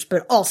printers,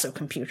 but also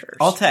computers.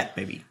 All tech,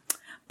 baby.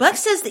 Buck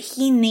says that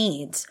he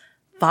needs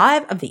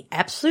 5 of the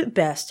absolute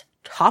best,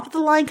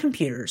 top-of-the-line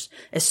computers,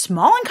 as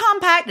small and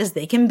compact as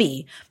they can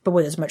be, but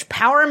with as much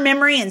power,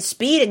 memory, and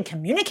speed and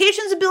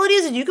communications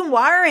abilities as you can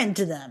wire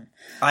into them.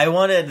 I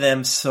wanted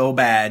them so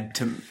bad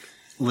to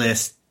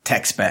list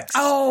tech specs.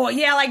 Oh,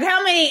 yeah,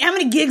 how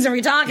many gigs are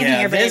we talking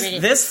here, baby?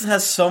 This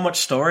has so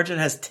much storage, it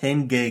has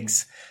 10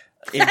 gigs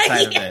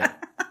inside of it.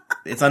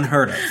 It's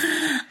unheard of.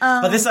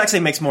 But this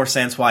actually makes more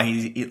sense why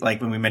he,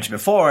 when we mentioned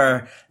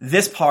before,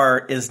 this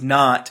part is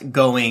not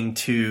going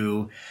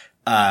to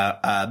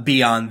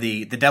be on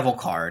the devil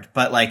card,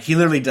 but he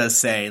literally does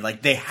say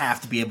they have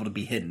to be able to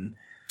be hidden.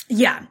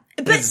 Yeah,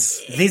 but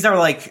these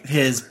are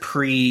his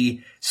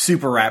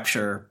pre-Super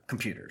Rapture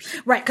computers,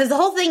 right? Because the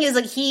whole thing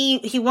is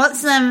he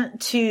wants them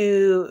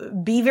to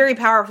be very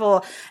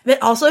powerful,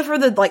 but also for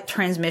the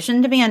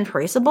transmission to be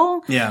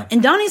untraceable. Yeah,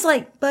 and Donnie's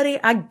like, buddy,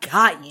 I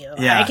got you.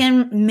 Yeah. I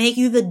can make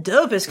you the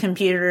dopest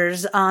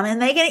computers,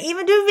 and they can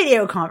even do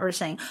video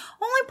conferencing.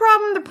 Only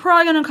problem, they're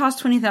probably going to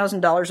cost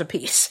 $20,000 a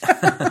piece.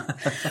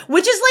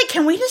 Which is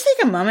can we just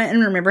take a moment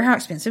and remember how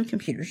expensive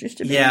computers used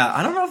to be? Yeah,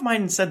 I don't know if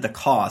mine said the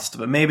cost,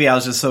 but maybe I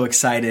was just so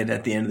excited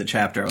at the end of the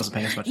chapter I wasn't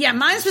paying as much attention.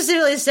 Mine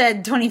specifically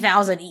said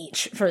 $20,000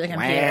 each for the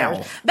computer.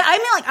 Wow. But I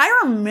mean,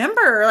 I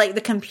remember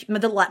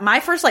my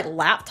first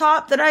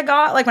laptop that I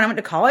got when I went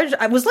to college,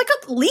 I was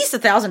at least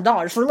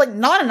 $1,000 for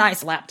not a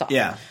nice laptop.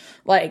 Yeah.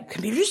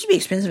 Computers used to be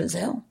expensive as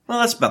hell. Well,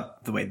 that's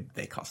about the way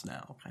they cost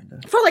now, kind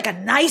of. For a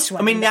nice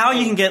one. I mean, now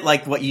you can get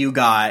what you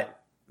got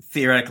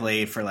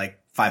theoretically for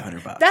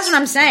 $500. That's what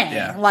I'm saying.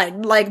 Yeah.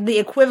 Like the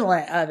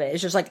equivalent of it.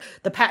 It's just like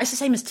it's the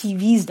same as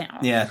TVs now.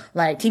 Yeah.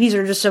 Like TVs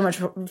are just so much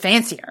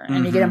fancier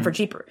and you get them for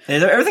cheaper.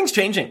 Everything's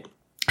changing.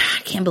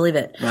 I can't believe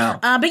it. Wow.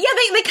 But yeah,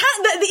 they kind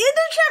of, the end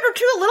of chapter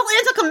 2 a little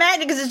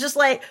anticlimactic because it's just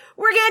like,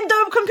 we're getting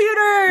dope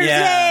computers.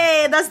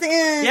 Yeah. Yay. That's the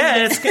end.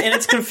 Yeah. And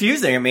it's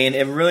confusing. I mean,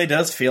 it really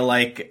does feel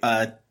like,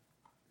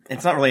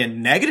 it's not really a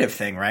negative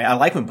thing, right? I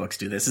like when books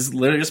do this. It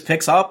literally just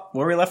picks up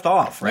where we left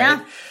off, right?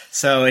 Yeah.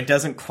 So it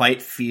doesn't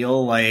quite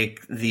feel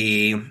like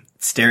the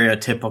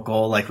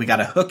stereotypical, like we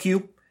gotta hook you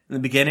in the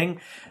beginning.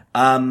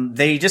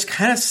 They just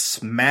kind of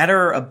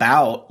smatter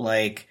about,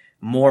 like,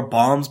 more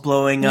bombs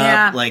blowing up.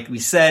 Yeah. Like we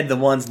said, the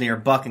ones near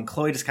Buck and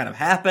Chloe just kind of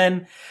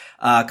happen.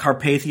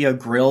 Carpathia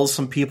grills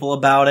some people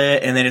about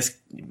it, and then it's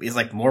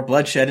like more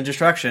bloodshed and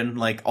destruction,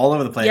 like all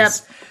over the place. Yep.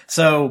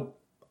 So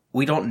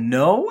we don't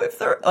know if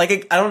they're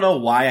like, I don't know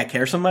why I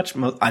care so much.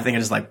 I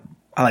think I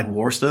like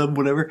war stuff,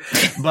 whatever.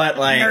 But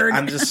like,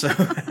 I'm just so,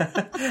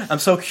 I'm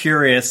so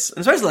curious,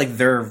 especially like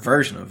their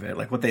version of it,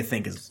 like what they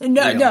think is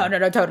No, real.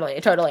 totally.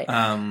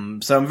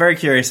 So I'm very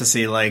curious to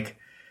see like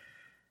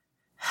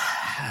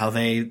how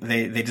they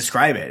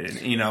describe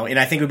it, you know, and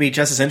I think it would be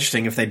just as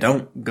interesting if they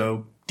don't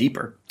go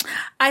deeper.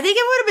 I think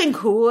it would have been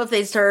cool if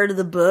they started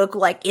the book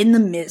like in the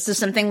midst of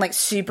something like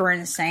super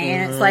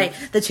insane. It's like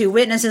the two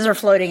witnesses are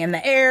floating in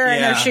the air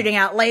and they're shooting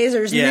out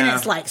lasers, and then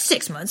it's like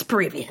 6 months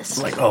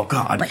previous. Like, oh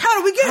god, like how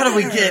do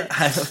we get?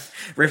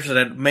 Ripper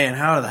said, "Man,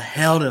 how the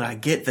hell did I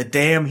get the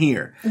damn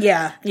here?"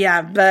 Yeah,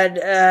 but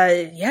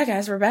yeah,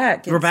 guys, we're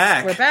back. We're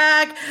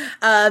back.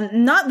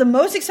 Not the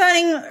most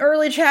exciting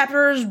early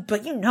chapters,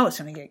 but you know it's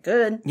gonna get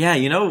good. Yeah,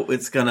 you know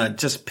it's gonna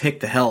just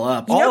pick the hell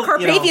up. You know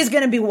Carpathia is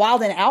gonna be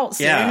wilding out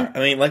soon. Yeah, I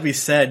mean, like we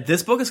said,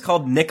 this book is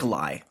called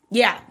Nikolai.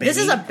 Yeah, this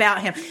is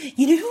about him.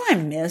 You know who I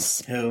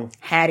miss? Who?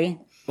 Hattie.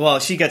 Well,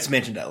 she gets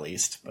mentioned at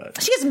least, but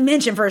she gets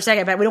mentioned for a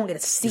second, but we don't get to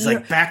see He's her.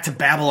 Like back to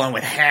Babylon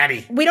with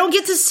Hattie. We don't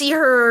get to see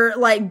her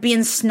like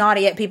being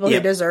snotty at people who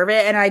deserve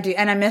it, and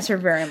I miss her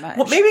very much.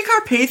 Well, maybe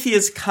Carpathia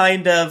is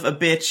kind of a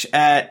bitch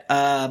at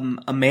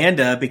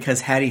Amanda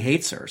because Hattie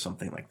hates her or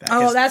something like that.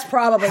 Oh, that's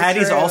probably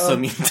Hattie's true. also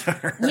mean to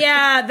her.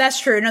 Yeah, that's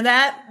true. No,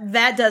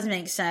 that does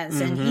make sense,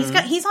 and he's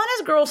on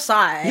his girl's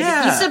side.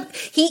 Yeah,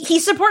 he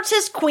supports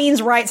his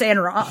queen's rights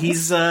and wrongs.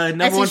 He's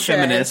number one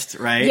feminist,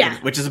 right? Yeah,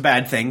 which is a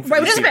bad thing.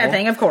 Right, which is a bad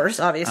thing, of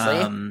course, obviously.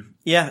 I'm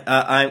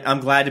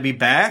glad to be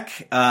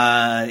back.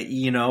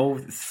 You know,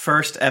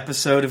 first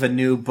episode of a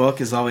new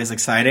book is always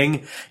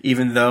exciting,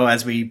 even though,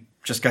 as we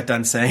just got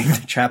done saying,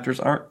 the chapters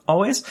aren't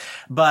always.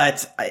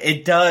 But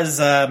it does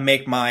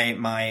make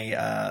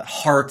my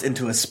heart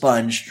into a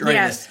sponge.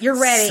 Yes, you're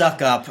ready.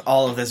 Suck up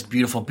all of this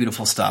beautiful,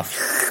 beautiful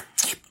stuff.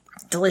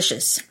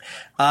 Delicious.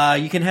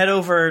 You can head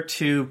over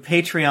to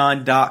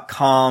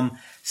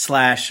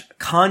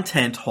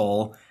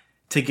patreon.com/contenthole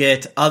to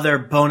get other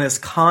bonus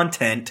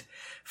content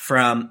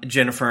from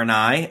Jennifer and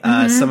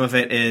I. Some of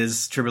it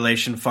is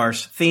Tribulation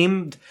Farce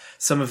themed.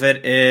 Some of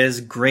it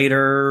is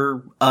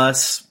Greater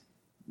Us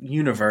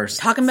universe.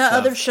 Talking about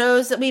stuff. Other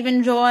shows that we've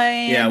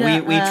enjoyed.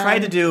 Yeah, we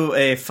tried to do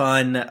a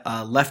fun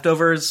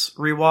Leftovers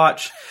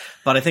rewatch,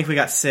 but I think we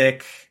got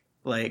sick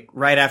like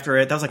right after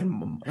it. That was like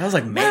May or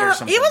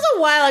something. It was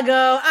a while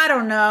ago. I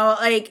don't know.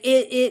 Like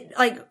it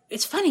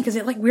it's funny because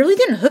it like really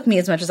didn't hook me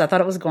as much as I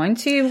thought it was going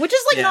to, which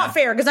is like not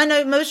fair because I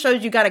know most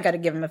shows you gotta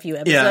give them a few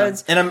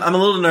episodes. Yeah, and I'm a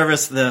little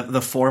nervous.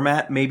 The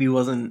format maybe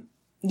wasn't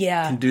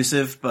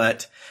conducive,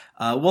 but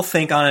we'll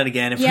think on it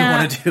again if we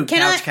want to do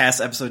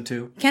Couchcast episode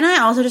 2. Can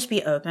I also just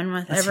be open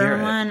with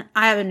everyone?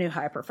 I have a new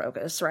hyper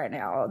focus right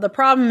now. The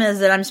problem is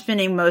that I'm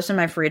spending most of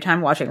my free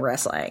time watching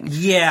wrestling.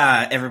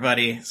 Yeah,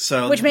 everybody.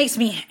 So which makes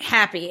me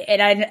happy,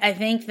 and I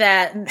think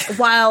that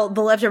while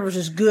The Leftovers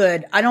is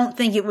good, I don't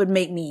think it would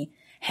make me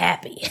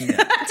happy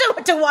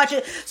to watch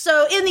it.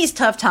 So in these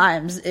tough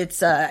times,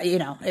 it's I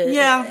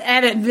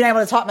haven't been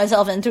able to talk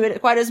myself into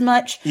it quite as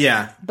much.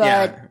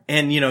 But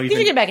and you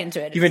can get back into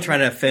it. You've been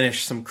trying to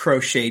finish some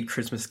crocheted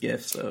Christmas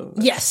gifts, so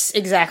yes,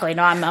 exactly.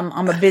 No,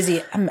 I'm a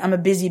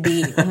busy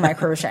bee with my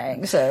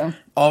crocheting. So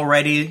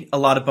already a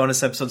lot of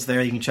bonus episodes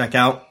there you can check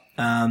out.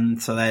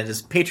 So that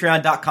is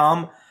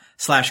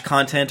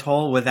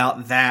patreon.com/contenthole.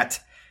 Without that,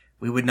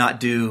 we would not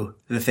do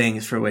the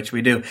things for which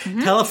we do.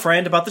 Tell a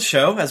friend about the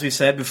show. As we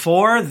said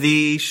before,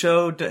 the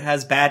show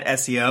has bad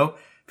SEO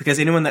because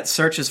anyone that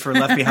searches for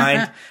Left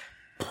Behind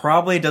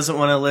probably doesn't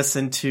want to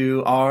listen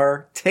to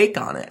our take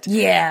on it.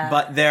 Yeah.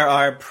 But there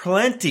are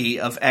plenty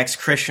of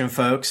ex-Christian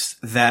folks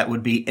that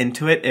would be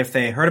into it if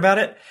they heard about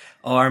it,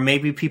 or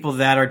maybe people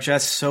that are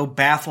just so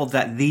baffled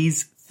that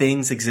these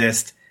things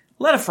exist.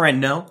 Let a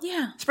friend know.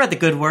 Yeah. Spread the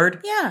good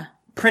word. Yeah.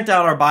 Print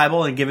out our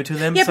Bible and give it to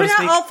them. Yeah, so print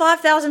out all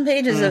 5,000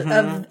 pages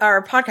of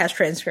our podcast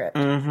transcript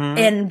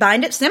and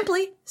bind it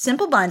simply.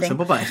 Simple binding.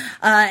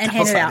 And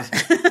hand it out.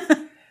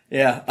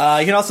 Yeah.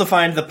 You can also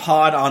find the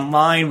pod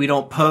online. We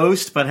don't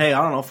post, but hey,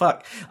 I don't know,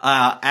 fuck.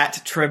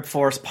 At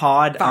Tribforce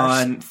Pod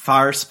on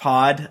Farce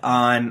Pod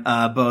on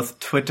both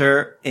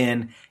Twitter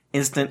and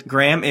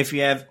Instagram. If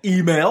you have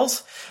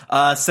emails,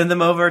 send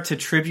them over to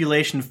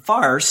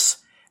tribulationfarce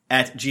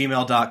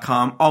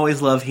 @gmail.com.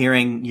 Always love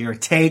hearing your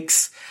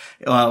takes,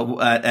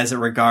 as it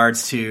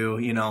regards to,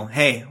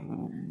 hey,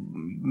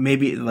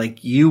 maybe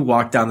like you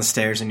walked down the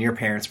stairs and your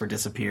parents were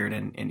disappeared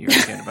and you're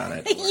thinking about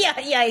it.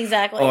 Yeah,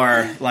 exactly.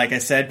 Or, like I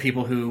said,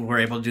 people who were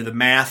able to do the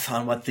math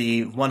on what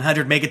the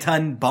 100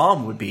 megaton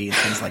bomb would be and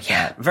things like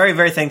that. Very,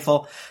 very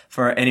thankful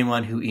for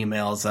anyone who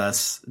emails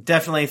us.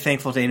 Definitely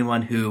thankful to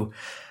anyone who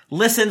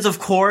listens, of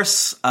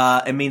course.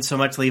 It means so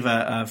much. Leave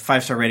a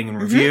 5-star rating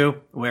and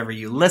review wherever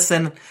you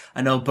listen.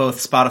 I know both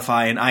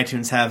Spotify and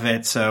iTunes have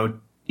it, so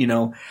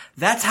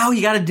that's how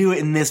you got to do it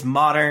in this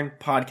modern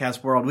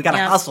podcast world. We got to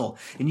hustle,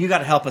 and you got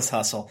to help us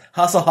hustle.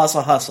 Hustle,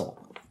 hustle, hustle.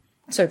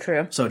 So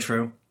true. So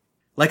true.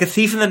 Like a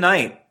thief in the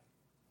night,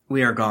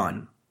 we are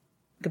gone.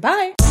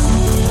 Goodbye.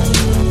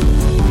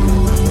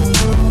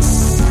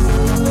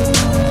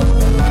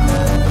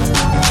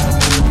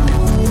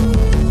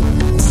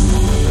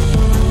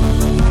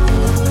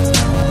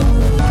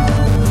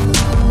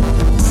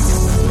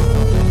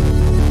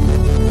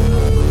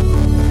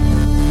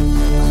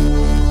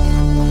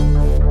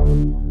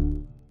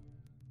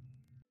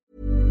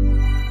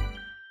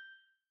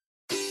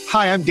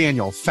 Hi, I'm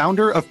Daniel,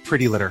 founder of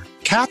Pretty Litter.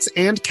 Cats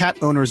and cat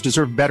owners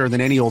deserve better than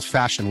any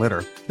old-fashioned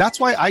litter. That's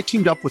why I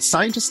teamed up with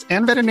scientists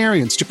and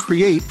veterinarians to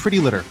create Pretty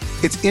Litter.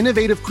 Its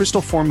innovative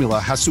crystal formula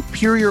has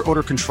superior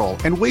odor control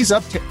and weighs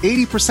up to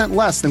 80%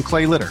 less than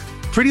clay litter.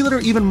 Pretty Litter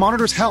even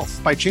monitors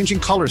health by changing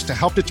colors to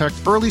help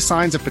detect early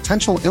signs of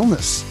potential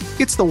illness.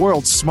 It's the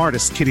world's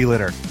smartest kitty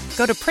litter.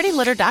 Go to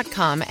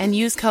prettylitter.com and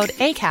use code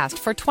ACAST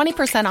for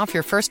 20% off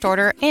your first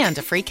order and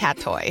a free cat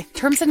toy.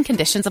 Terms and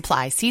conditions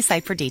apply. See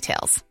site for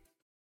details.